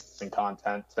means licensing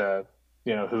content to,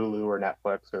 Hulu or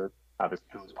Netflix, or obviously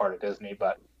Hulu's part of Disney.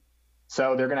 But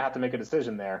so they're going to have to make a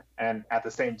decision there. And at the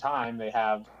same time, they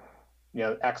have,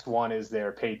 X1 is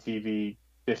their pay TV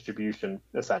distribution,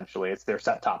 essentially. It's their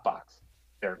set-top box.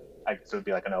 I guess it would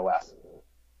be like an OS.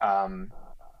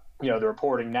 The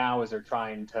reporting now is they're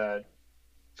trying to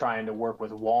work with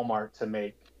Walmart to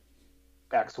make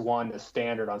X1 the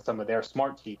standard on some of their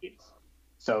smart TVs.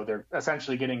 So they're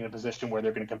essentially getting in a position where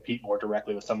they're going to compete more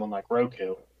directly with someone like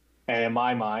Roku. And in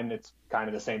my mind, it's kind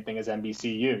of the same thing as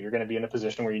NBCU. You're going to be in a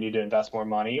position where you need to invest more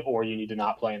money, or you need to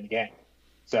not play in the game.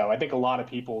 So I think a lot of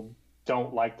people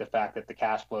don't like the fact that the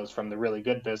cash flows from the really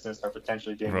good business are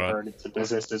potentially being diverted to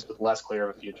businesses with less clear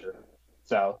of a future.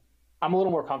 So I'm a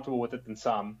little more comfortable with it than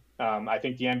some. I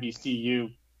think the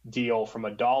NBCU deal from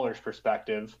a dollars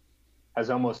perspective has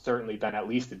almost certainly been at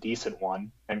least a decent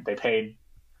one. And they paid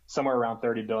somewhere around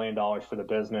 $30 billion for the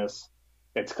business.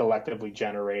 It's collectively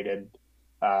generated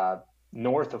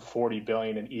north of $40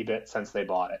 billion in EBIT since they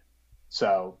bought it.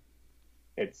 So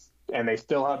and they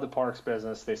still have the parks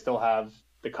business. They still have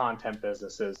the content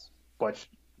businesses, which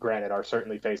granted are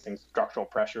certainly facing structural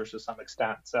pressures to some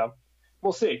extent. So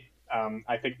we'll see.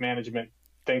 I think management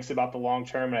thinks about the long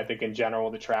term. And I think in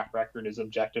general, the track record is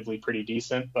objectively pretty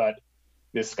decent, but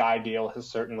this Sky deal has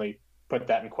certainly put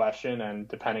that in question. And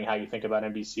depending how you think about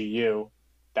NBCU,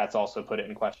 that's also put it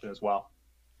in question as well.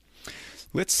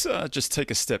 Let's just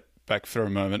take a step back for a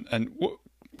moment. And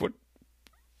what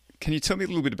can you tell me a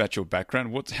little bit about your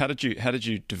background? How did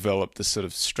you develop the sort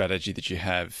of strategy that you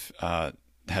have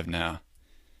now?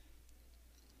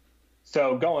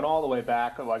 So going all the way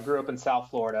back, I grew up in South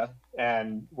Florida,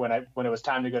 and when it was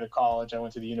time to go to college, I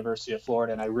went to the University of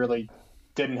Florida, and I really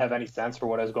didn't have any sense for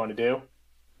what I was going to do.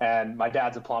 And my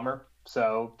dad's a plumber,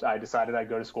 so I decided I'd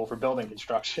go to school for building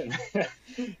construction.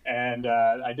 And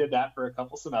I did that for a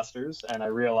couple semesters, and I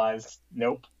realized,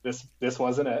 nope, this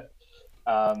wasn't it.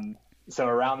 So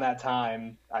around that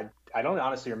time, I don't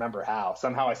honestly remember how.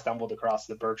 Somehow I stumbled across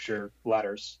the Berkshire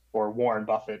letters, or Warren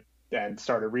Buffett, and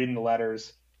started reading the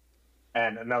letters.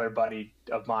 And another buddy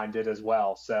of mine did as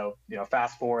well. So,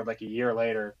 fast forward like a year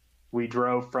later, we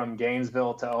drove from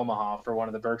Gainesville to Omaha for one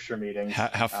of the Berkshire meetings.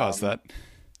 How far is that?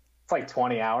 It's like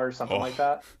 20 hours, something like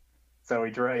that. So we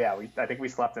drove, I think we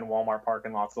slept in Walmart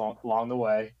parking lots along the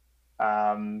way.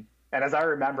 And as I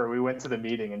remember, we went to the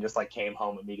meeting and just like came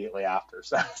home immediately after.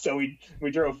 So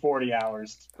we drove 40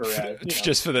 hours for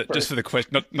just for the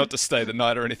question, not to stay the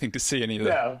night or anything, to see any of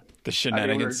the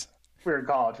shenanigans. I mean, we were in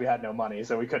college, we had no money,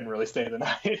 so we couldn't really stay the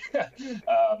night.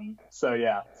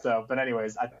 But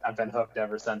anyways, I've been hooked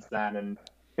ever since then. And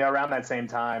around that same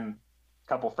time, a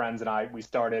couple friends and I, we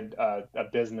started a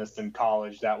business in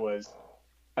college that was,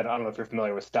 I don't know if you're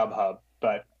familiar with StubHub,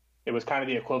 but it was kind of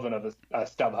the equivalent of a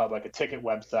StubHub, like a ticket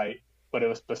website, but it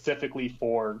was specifically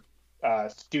for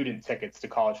student tickets to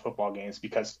college football games,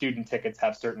 because student tickets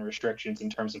have certain restrictions in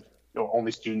terms of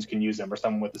only students can use them, or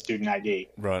someone with a student ID.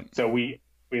 Right. So we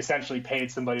essentially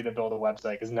paid somebody to build a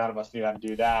website because none of us knew how to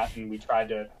do that. And we tried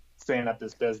to stand up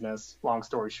this business. Long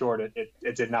story short,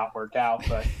 it did not work out.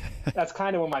 But that's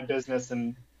kind of when my business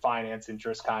and finance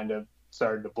interest kind of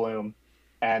started to bloom.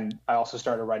 And I also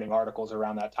started writing articles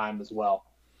around that time as well.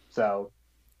 So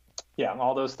yeah,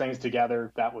 all those things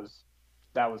together, that was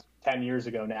 10 years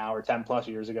ago now, or 10 plus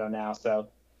years ago now. So,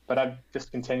 but I've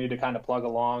just continued to kind of plug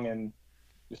along and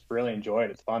just really enjoy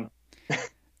it. It's fun.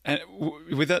 And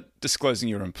without disclosing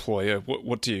your employer,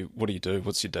 what do you do?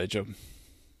 What's your day job?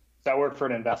 So I work for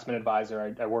an investment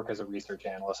advisor. I work as a research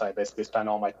analyst. I basically spend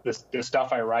all the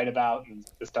stuff I write about and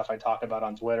the stuff I talk about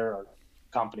on Twitter are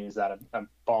companies that I'm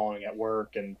following at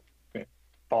work and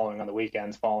following on the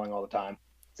weekends, following all the time.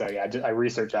 So yeah, I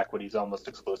research equities almost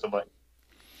exclusively.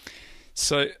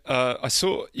 So I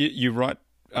saw you write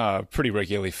pretty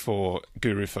regularly for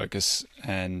Guru Focus,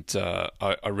 and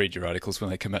I read your articles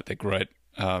when they come out. They're great.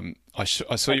 I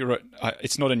saw you wrote,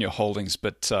 it's not in your holdings,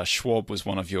 but Schwab was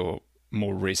one of your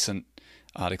more recent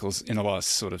articles in the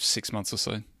last sort of 6 months or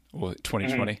so, or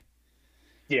 2020. Mm-hmm.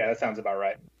 Yeah, that sounds about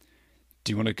right.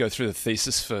 Do you want to go through the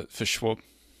thesis for Schwab?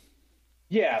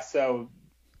 Yeah, so,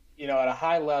 at a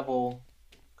high level,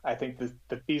 I think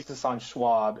the thesis on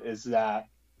Schwab is that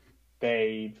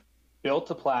they've built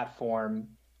a platform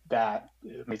that,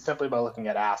 simply by looking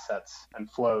at assets and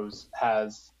flows,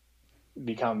 has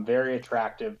become very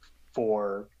attractive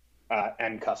for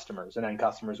end customers. And end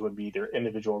customers would be either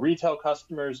individual retail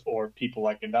customers or people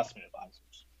like investment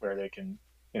advisors, where they can,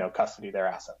 custody their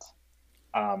assets.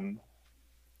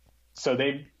 So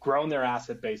they've grown their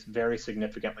asset base very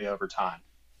significantly over time.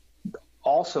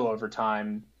 Also over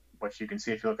time, which you can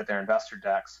see if you look at their investor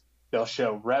decks, they'll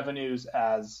show revenues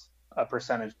as a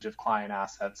percentage of client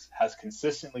assets has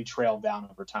consistently trailed down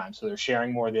over time. So they're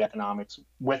sharing more of the economics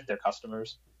with their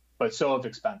customers, but so have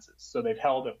expenses. So they've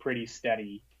held a pretty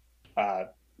steady,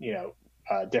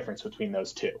 difference between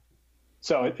those two.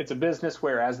 So it's a business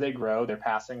where as they grow, they're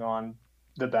passing on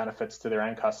the benefits to their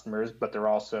end customers, but they're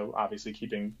also obviously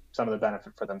keeping some of the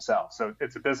benefit for themselves. So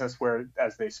it's a business where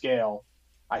as they scale,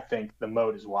 I think the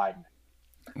moat is widening.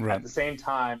 Right. At the same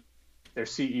time, their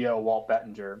CEO, Walt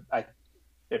Bettinger,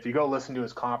 if you go listen to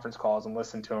his conference calls and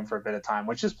listen to him for a bit of time,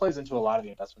 which just plays into a lot of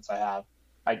the investments I have,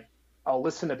 I'll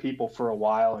listen to people for a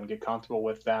while and get comfortable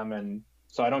with them. And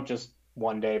so I don't just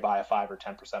one day buy a 5 or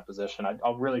 10% position.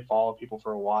 I'll really follow people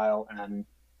for a while. And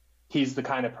he's the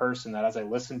kind of person that as I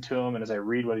listen to him and as I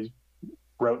read what he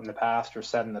wrote in the past or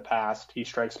said in the past, he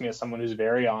strikes me as someone who's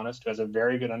very honest, who has a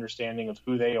very good understanding of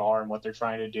who they are and what they're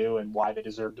trying to do and why they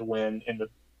deserve to win in the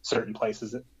certain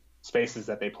spaces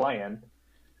that they play in.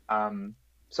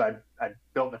 So I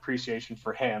built an appreciation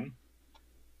for him.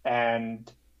 And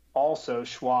also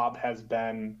Schwab has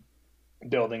been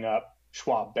building up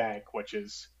Schwab Bank, which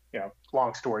is,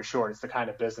 long story short, it's the kind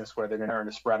of business where they're going to earn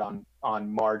a spread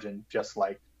on margin, just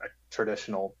like a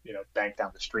traditional, bank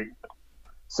down the street.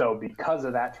 So because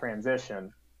of that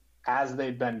transition, as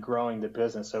they've been growing the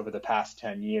business over the past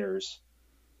 10 years,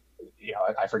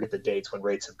 I forget the dates when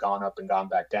rates have gone up and gone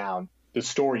back down. The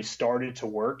story started to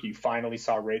work. You finally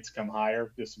saw rates come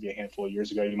higher. This would be a handful of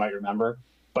years ago, you might remember.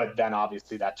 But then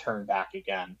obviously that turned back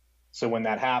again. So when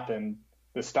that happened,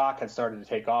 the stock had started to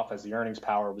take off as the earnings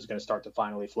power was going to start to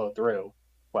finally flow through.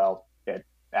 Well,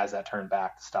 as that turned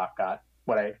back, the stock got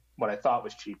what I thought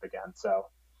was cheap again. So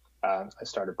I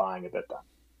started buying a bit then.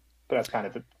 But that's kind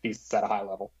of the piece at a high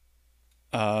level.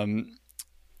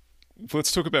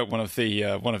 Let's talk about one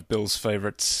of Bill's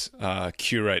favorites,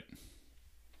 Curate.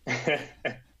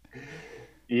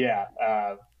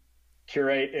 Yeah.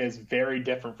 Curate is very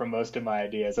different from most of my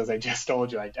ideas. As I just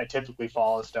told you, I typically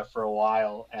follow stuff for a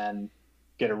while and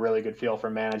get a really good feel for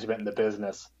management in the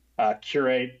business.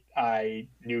 Curate, I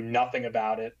knew nothing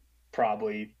about it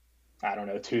probably,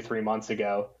 2-3 months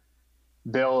ago.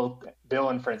 Bill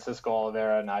and Francisco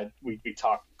Oliveira and we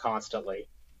talk constantly.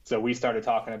 So we started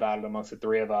talking about it amongst the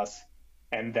three of us.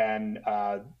 And then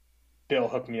Bill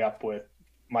hooked me up with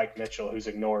Mike Mitchell, who's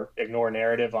Ignore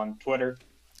Narrative on Twitter.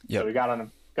 Yep. So we got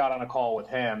on a call with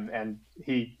him, and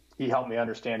he helped me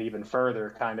understand even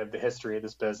further kind of the history of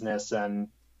this business. And,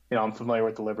 I'm familiar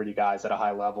with the Liberty guys at a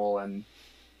high level. And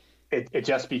it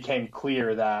just became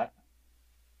clear that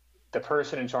the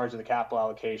person in charge of the capital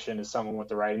allocation is someone with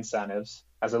the right incentives.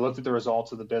 As I looked at the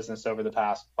results of the business over the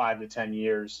past 5 to 10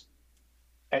 years,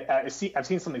 I've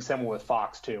seen something similar with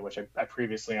Fox too, which I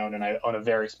previously owned and I own a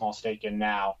very small stake in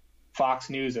now. Fox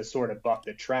News has sort of bucked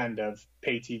the trend of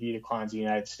pay TV declines in the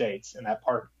United States, and that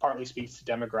partly speaks to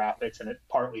demographics, and it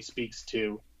partly speaks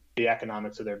to the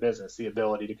economics of their business, the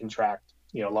ability to contract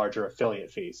larger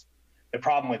affiliate fees. The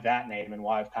problem with that name and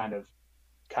why I've kind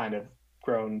of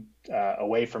grown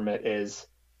away from it is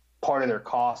part of their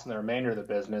costs and the remainder of the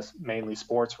business, mainly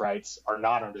sports rights, are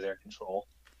not under their control,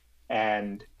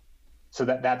 and so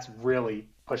that's really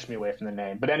pushed me away from the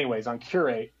name. But anyways, on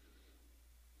Curate,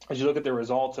 as you look at the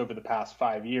results over the past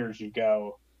 5 years, you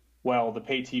go, well, the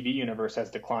pay TV universe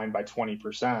has declined by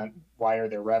 20%. Why are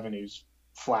their revenues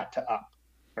flat to up,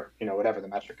 or whatever the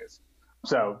metric is?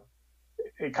 So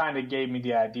it kind of gave me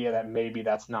the idea that maybe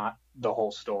that's not the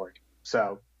whole story.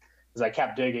 So as I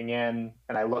kept digging in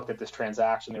and I looked at this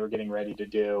transaction they were getting ready to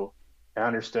do, I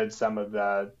understood some of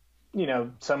the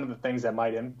things that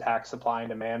might impact supply and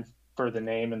demand for the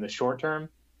name in the short term.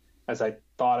 As I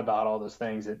thought about all those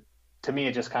things, to me,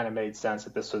 it just kind of made sense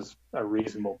that this was a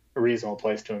reasonable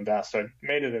place to invest. So I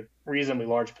made it a reasonably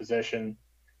large position,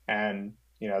 and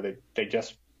they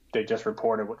just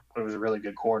reported what was a really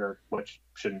good quarter, which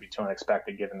shouldn't be too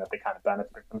unexpected given that they kind of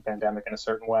benefited from the pandemic in a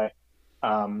certain way.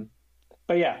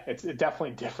 But yeah, it's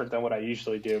definitely different than what I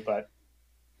usually do, but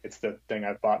it's the thing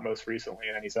I've bought most recently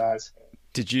in any size.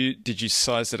 Did you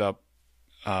size it up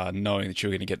knowing that you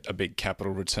were going to get a big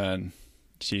capital return?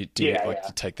 Do you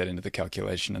take that into the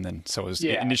calculation? And then, so it was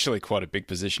initially quite a big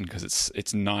position because it's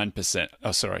 9%.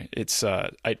 Oh, sorry, it's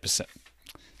 8%.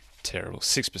 Terrible,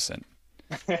 6%.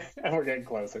 We're getting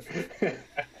closer.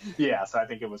 Yeah, so I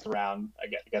think it was around, I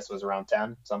guess it was around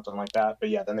 10, something like that. But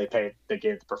yeah, then they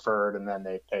gave the preferred, and then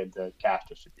they paid the cash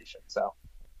distribution. So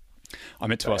I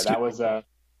meant to ask you. That was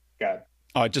good.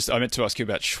 I meant to ask you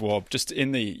about Schwab. Just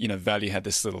in the Value had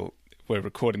this little. We're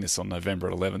recording this on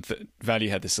November 11th. Value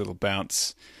had this little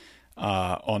bounce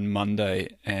on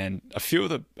Monday, and a few of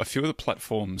the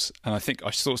platforms, and I think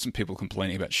I saw some people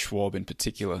complaining about Schwab in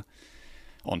particular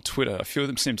on Twitter. A few of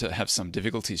them seem to have some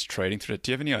difficulties trading through it.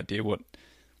 Do you have any idea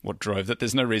what drove that?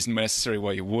 There's no reason necessary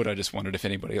why you would. I just wondered if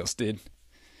anybody else did.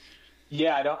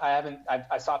 Yeah,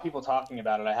 I saw people talking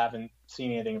about it. I haven't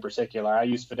seen anything in particular. I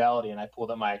use Fidelity, and I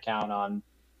pulled up my account on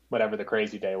whatever the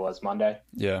crazy day was, Monday.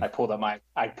 Yeah. I pulled up my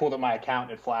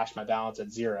account and it flashed my balance at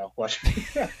 0. Which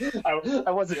I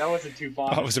wasn't too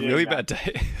fond. Oh, it was a really bad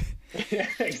day. Yeah,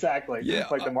 exactly. Yeah.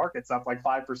 Like the market's up like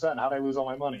 5%. How did I lose all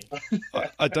my money?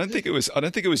 I don't think it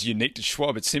was unique to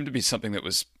Schwab. It seemed to be something that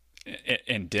was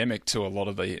endemic to a lot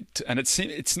of and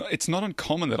it's not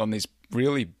uncommon that on these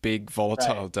really big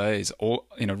volatile days, or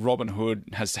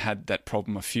Robinhood has had that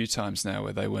problem a few times now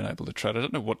where they weren't able to trade. I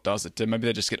don't know what does it. Maybe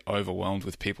they just get overwhelmed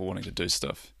with people wanting to do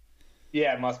stuff.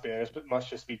 Yeah, it must be. There must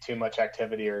just be too much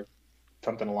activity or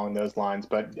something along those lines.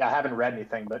 But I haven't read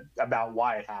anything about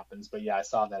why it happens. But yeah, I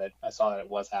saw that it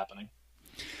was happening.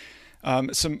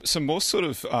 Some more sort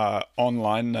of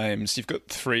online names. You've got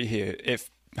 3 here.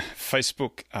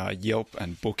 Facebook, Yelp,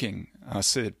 and Booking. I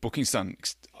said Booking's done,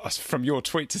 from your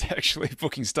tweets, actually,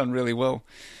 Booking's done really well,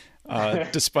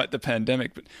 despite the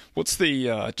pandemic. But what's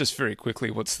just very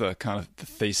quickly, what's the kind of the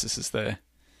thesis is there?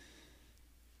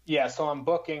 Yeah, so on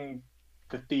Booking,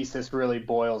 the thesis really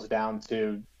boils down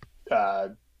to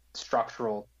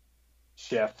structural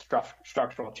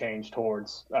structural change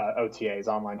towards OTAs,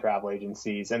 online travel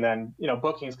agencies. And then,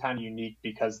 Booking is kind of unique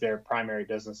because their primary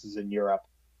business is in Europe,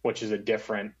 which is a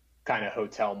different kind of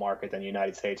hotel market than the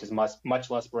United States. Is much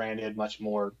less branded, much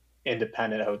more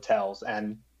independent hotels.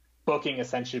 And Booking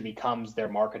essentially becomes their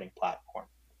marketing platform.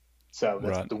 So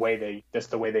that's the way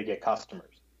they get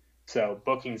customers. So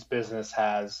Booking's business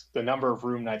has the number of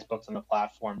room nights booked on the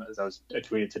platform, as I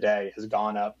tweeted today, has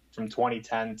gone up from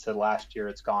 2010 to last year.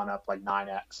 It's gone up like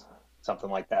 9x, something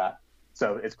like that.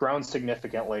 So it's grown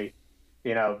significantly.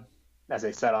 As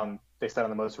they said on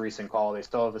the most recent call, they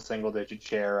still have a single-digit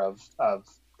share of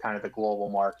kind of the global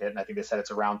market, and I think they said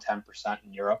it's around 10%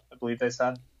 in Europe. I believe they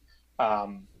said.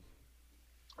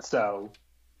 So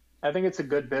I think it's a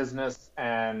good business,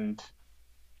 and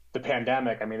the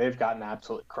pandemic, I mean, they've gotten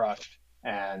absolutely crushed.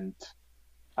 And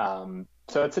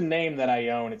so it's a name that I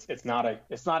own. It's not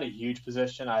a huge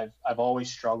position. I've always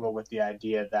struggled with the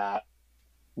idea that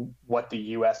what the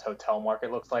U.S. hotel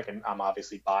market looks like, and I'm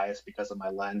obviously biased because of my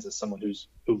lens as someone who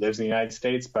lives in the United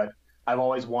States, but I've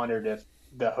always wondered if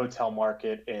the hotel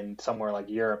market in somewhere like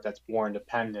Europe that's more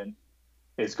independent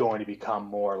is going to become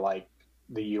more like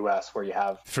the U.S., where you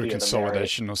have through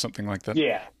consolidation or something like that.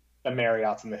 Yeah. The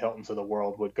Marriotts and the Hiltons of the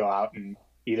world would go out and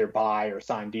either buy or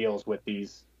sign deals with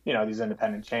these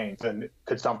independent chains. And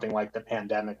could something like the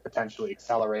pandemic potentially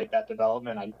accelerate that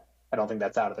development? I don't think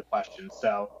that's out of the question.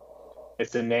 So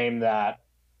it's a name that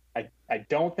I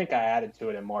don't think I added to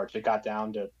it in March. It got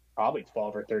down to probably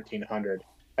 12 or 1,300.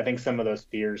 I think some of those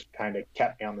fears kind of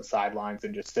kept me on the sidelines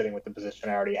and just sitting with the position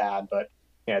I already had. But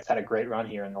yeah, it's had a great run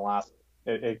here in the last.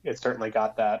 It certainly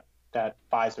got that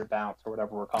Pfizer bounce or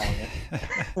whatever we're calling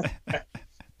it.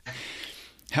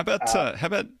 How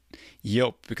about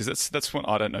Yelp? Because that's one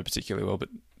I don't know particularly well, but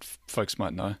folks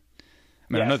might know. I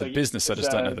mean, I know the business. I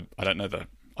just don't know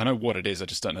I know what it is. I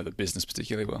just don't know the business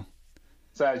particularly well.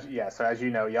 So as you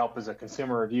know, Yelp is a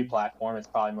consumer review platform. It's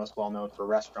probably most well known for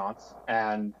restaurants,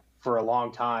 and for a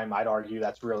long time, I'd argue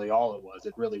that's really all it was.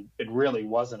 It really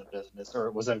wasn't a business, or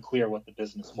it was unclear what the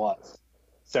business was.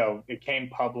 So it came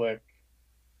public.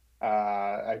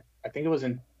 I think it was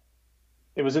in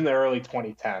the early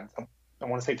 2010s. I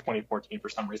want to say 2014 for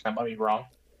some reason. I might be wrong.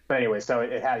 But anyway, so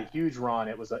it had a huge run.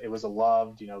 It was a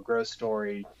loved, growth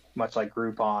story, much like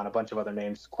Groupon, a bunch of other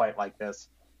names quite like this.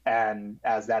 And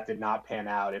as that did not pan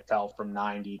out, it fell from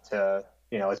 90 to,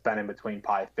 it's been in between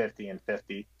probably 15 and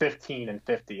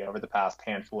 50 over the past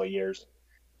handful of years.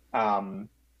 I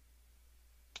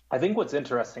think what's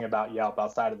interesting about Yelp,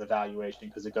 outside of the valuation,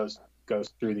 because it goes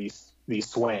through these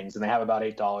swings, and they have about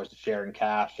 $8 a share in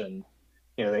cash, and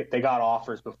they got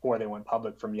offers before they went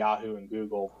public from Yahoo and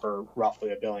Google for roughly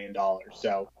 $1 billion.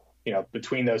 So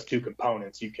between those two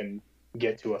components, you can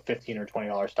get to a $15 or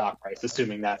 $20 stock price,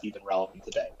 assuming that's even relevant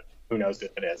today. Who knows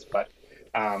if it is? But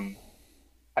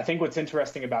I think what's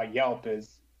interesting about Yelp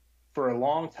is, for a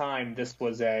long time, this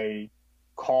was a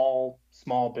call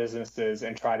small businesses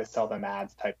and try to sell them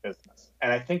ads type business.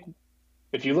 And I think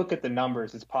if you look at the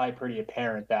numbers, it's probably pretty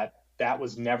apparent that that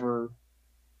was never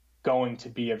going to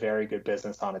be a very good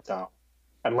business on its own,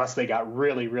 unless they got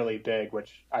really, really big,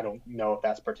 which I don't know if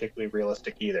that's particularly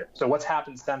realistic either. So what's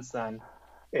happened since then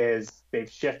is they've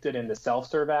shifted into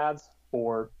self-serve ads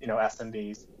for,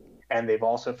 SMBs, and they've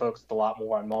also focused a lot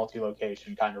more on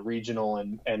multi-location, kind of regional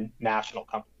and national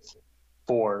companies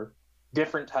for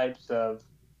different types of,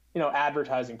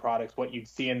 advertising products, what you'd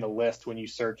see in the list when you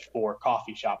search for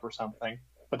coffee shop or something.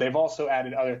 But they've also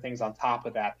added other things on top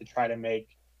of that to try to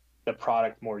make the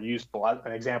product more useful.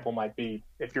 An example might be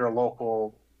if you're a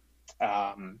local,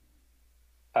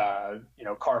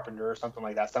 carpenter or something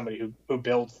like that, somebody who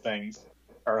builds things,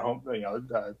 or a home,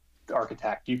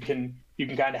 architect. You can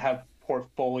kind of have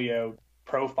portfolio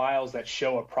profiles that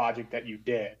show a project that you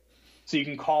did. So you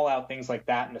can call out things like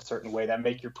that in a certain way that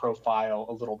make your profile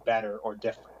a little better or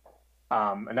different.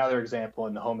 Another example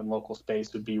in the home and local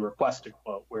space would be request a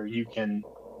quote, where you can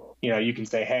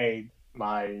say, hey,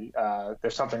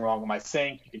 there's something wrong with my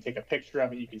sink. You can take a picture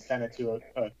of it. You can send it to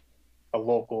a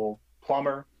local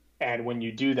plumber. And when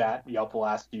you do that, Yelp will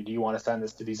ask you, do you want to send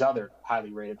this to these other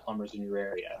highly rated plumbers in your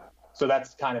area? So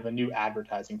that's kind of a new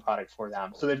advertising product for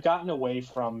them. So they've gotten away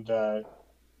from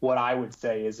what I would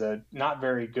say is a not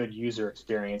very good user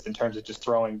experience in terms of just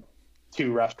throwing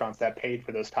two restaurants that paid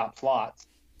for those top slots.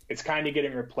 It's kind of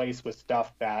getting replaced with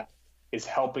stuff that is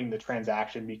helping the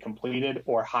transaction be completed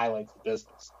or highlights the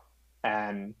business.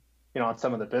 And, on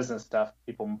some of the business stuff,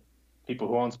 people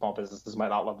who own small businesses might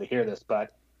not love to hear this,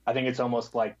 but I think it's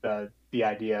almost like the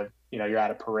idea of you're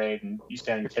at a parade and you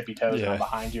stand on your tippy toes and I'm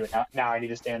behind you, and now I need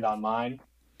to stand on mine.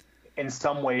 In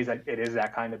some ways, it is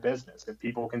that kind of business. If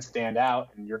people can stand out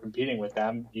and you're competing with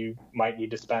them, you might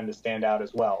need to spend to stand out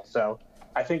as well. So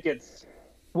I think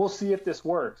we'll see if this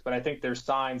works, but I think there's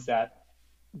signs that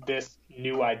this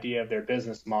new idea of their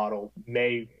business model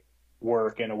may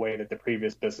work in a way that the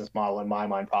previous business model, in my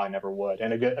mind, probably never would.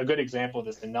 And a good example of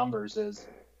this in numbers is,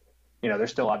 they're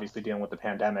still obviously dealing with the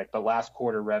pandemic, but last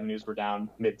quarter revenues were down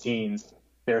mid-teens.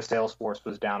 Their sales force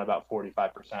was down about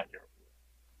 45% year.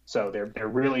 So they're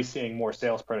really seeing more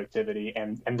sales productivity,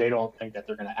 and they don't think that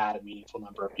they're going to add a meaningful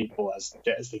number of people as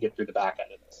they get through the back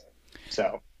end of this.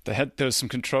 So there was some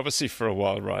controversy for a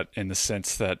while, right, in the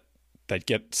sense that they'd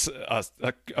get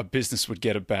a business would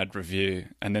get a bad review,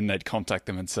 and then they'd contact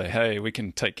them and say, "Hey, we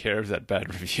can take care of that bad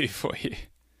review for you."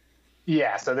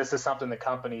 Yeah, so this is something the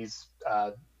companies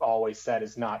always said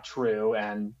is not true,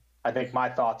 and I think my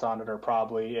thoughts on it are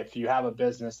probably, if you have a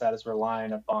business that is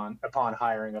relying upon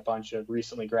hiring a bunch of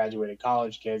recently graduated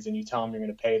college kids, and you tell them you're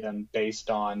going to pay them based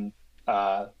on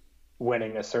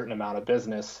winning a certain amount of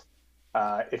business,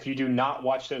 if you do not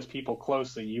watch those people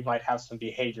closely, you might have some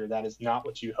behavior that is not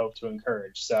what you hope to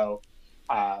encourage. So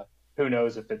who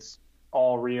knows if it's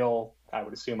all real? I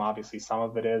would assume obviously some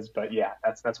of it is, but yeah,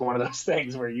 that's one of those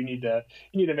things where you need to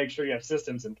make sure you have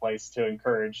systems in place to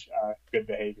encourage good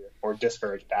behavior or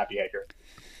discourage bad behavior.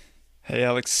 Hey,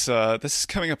 Alex, this is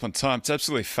coming up on time. It's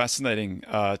absolutely fascinating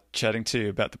chatting to you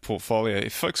about the portfolio.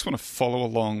 If folks want to follow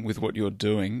along with what you're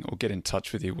doing or get in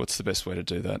touch with you, what's the best way to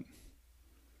do that?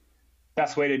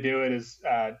 Best way to do it is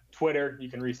Twitter. You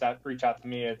can reach out to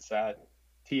me. It's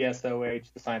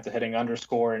TSOH, the science of hitting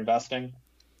 _investing.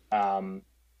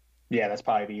 Yeah, that's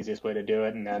probably the easiest way to do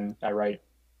it. And then I write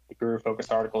the guru-focused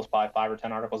articles, 5 or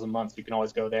 10 articles a month. So you can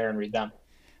always go there and read them.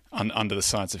 Under the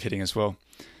science of hitting as well.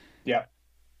 Yeah.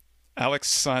 Alex,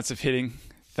 Science of Hitting,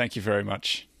 thank you very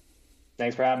much.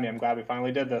 Thanks for having me. I'm glad we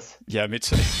finally did this. Yeah, me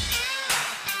too.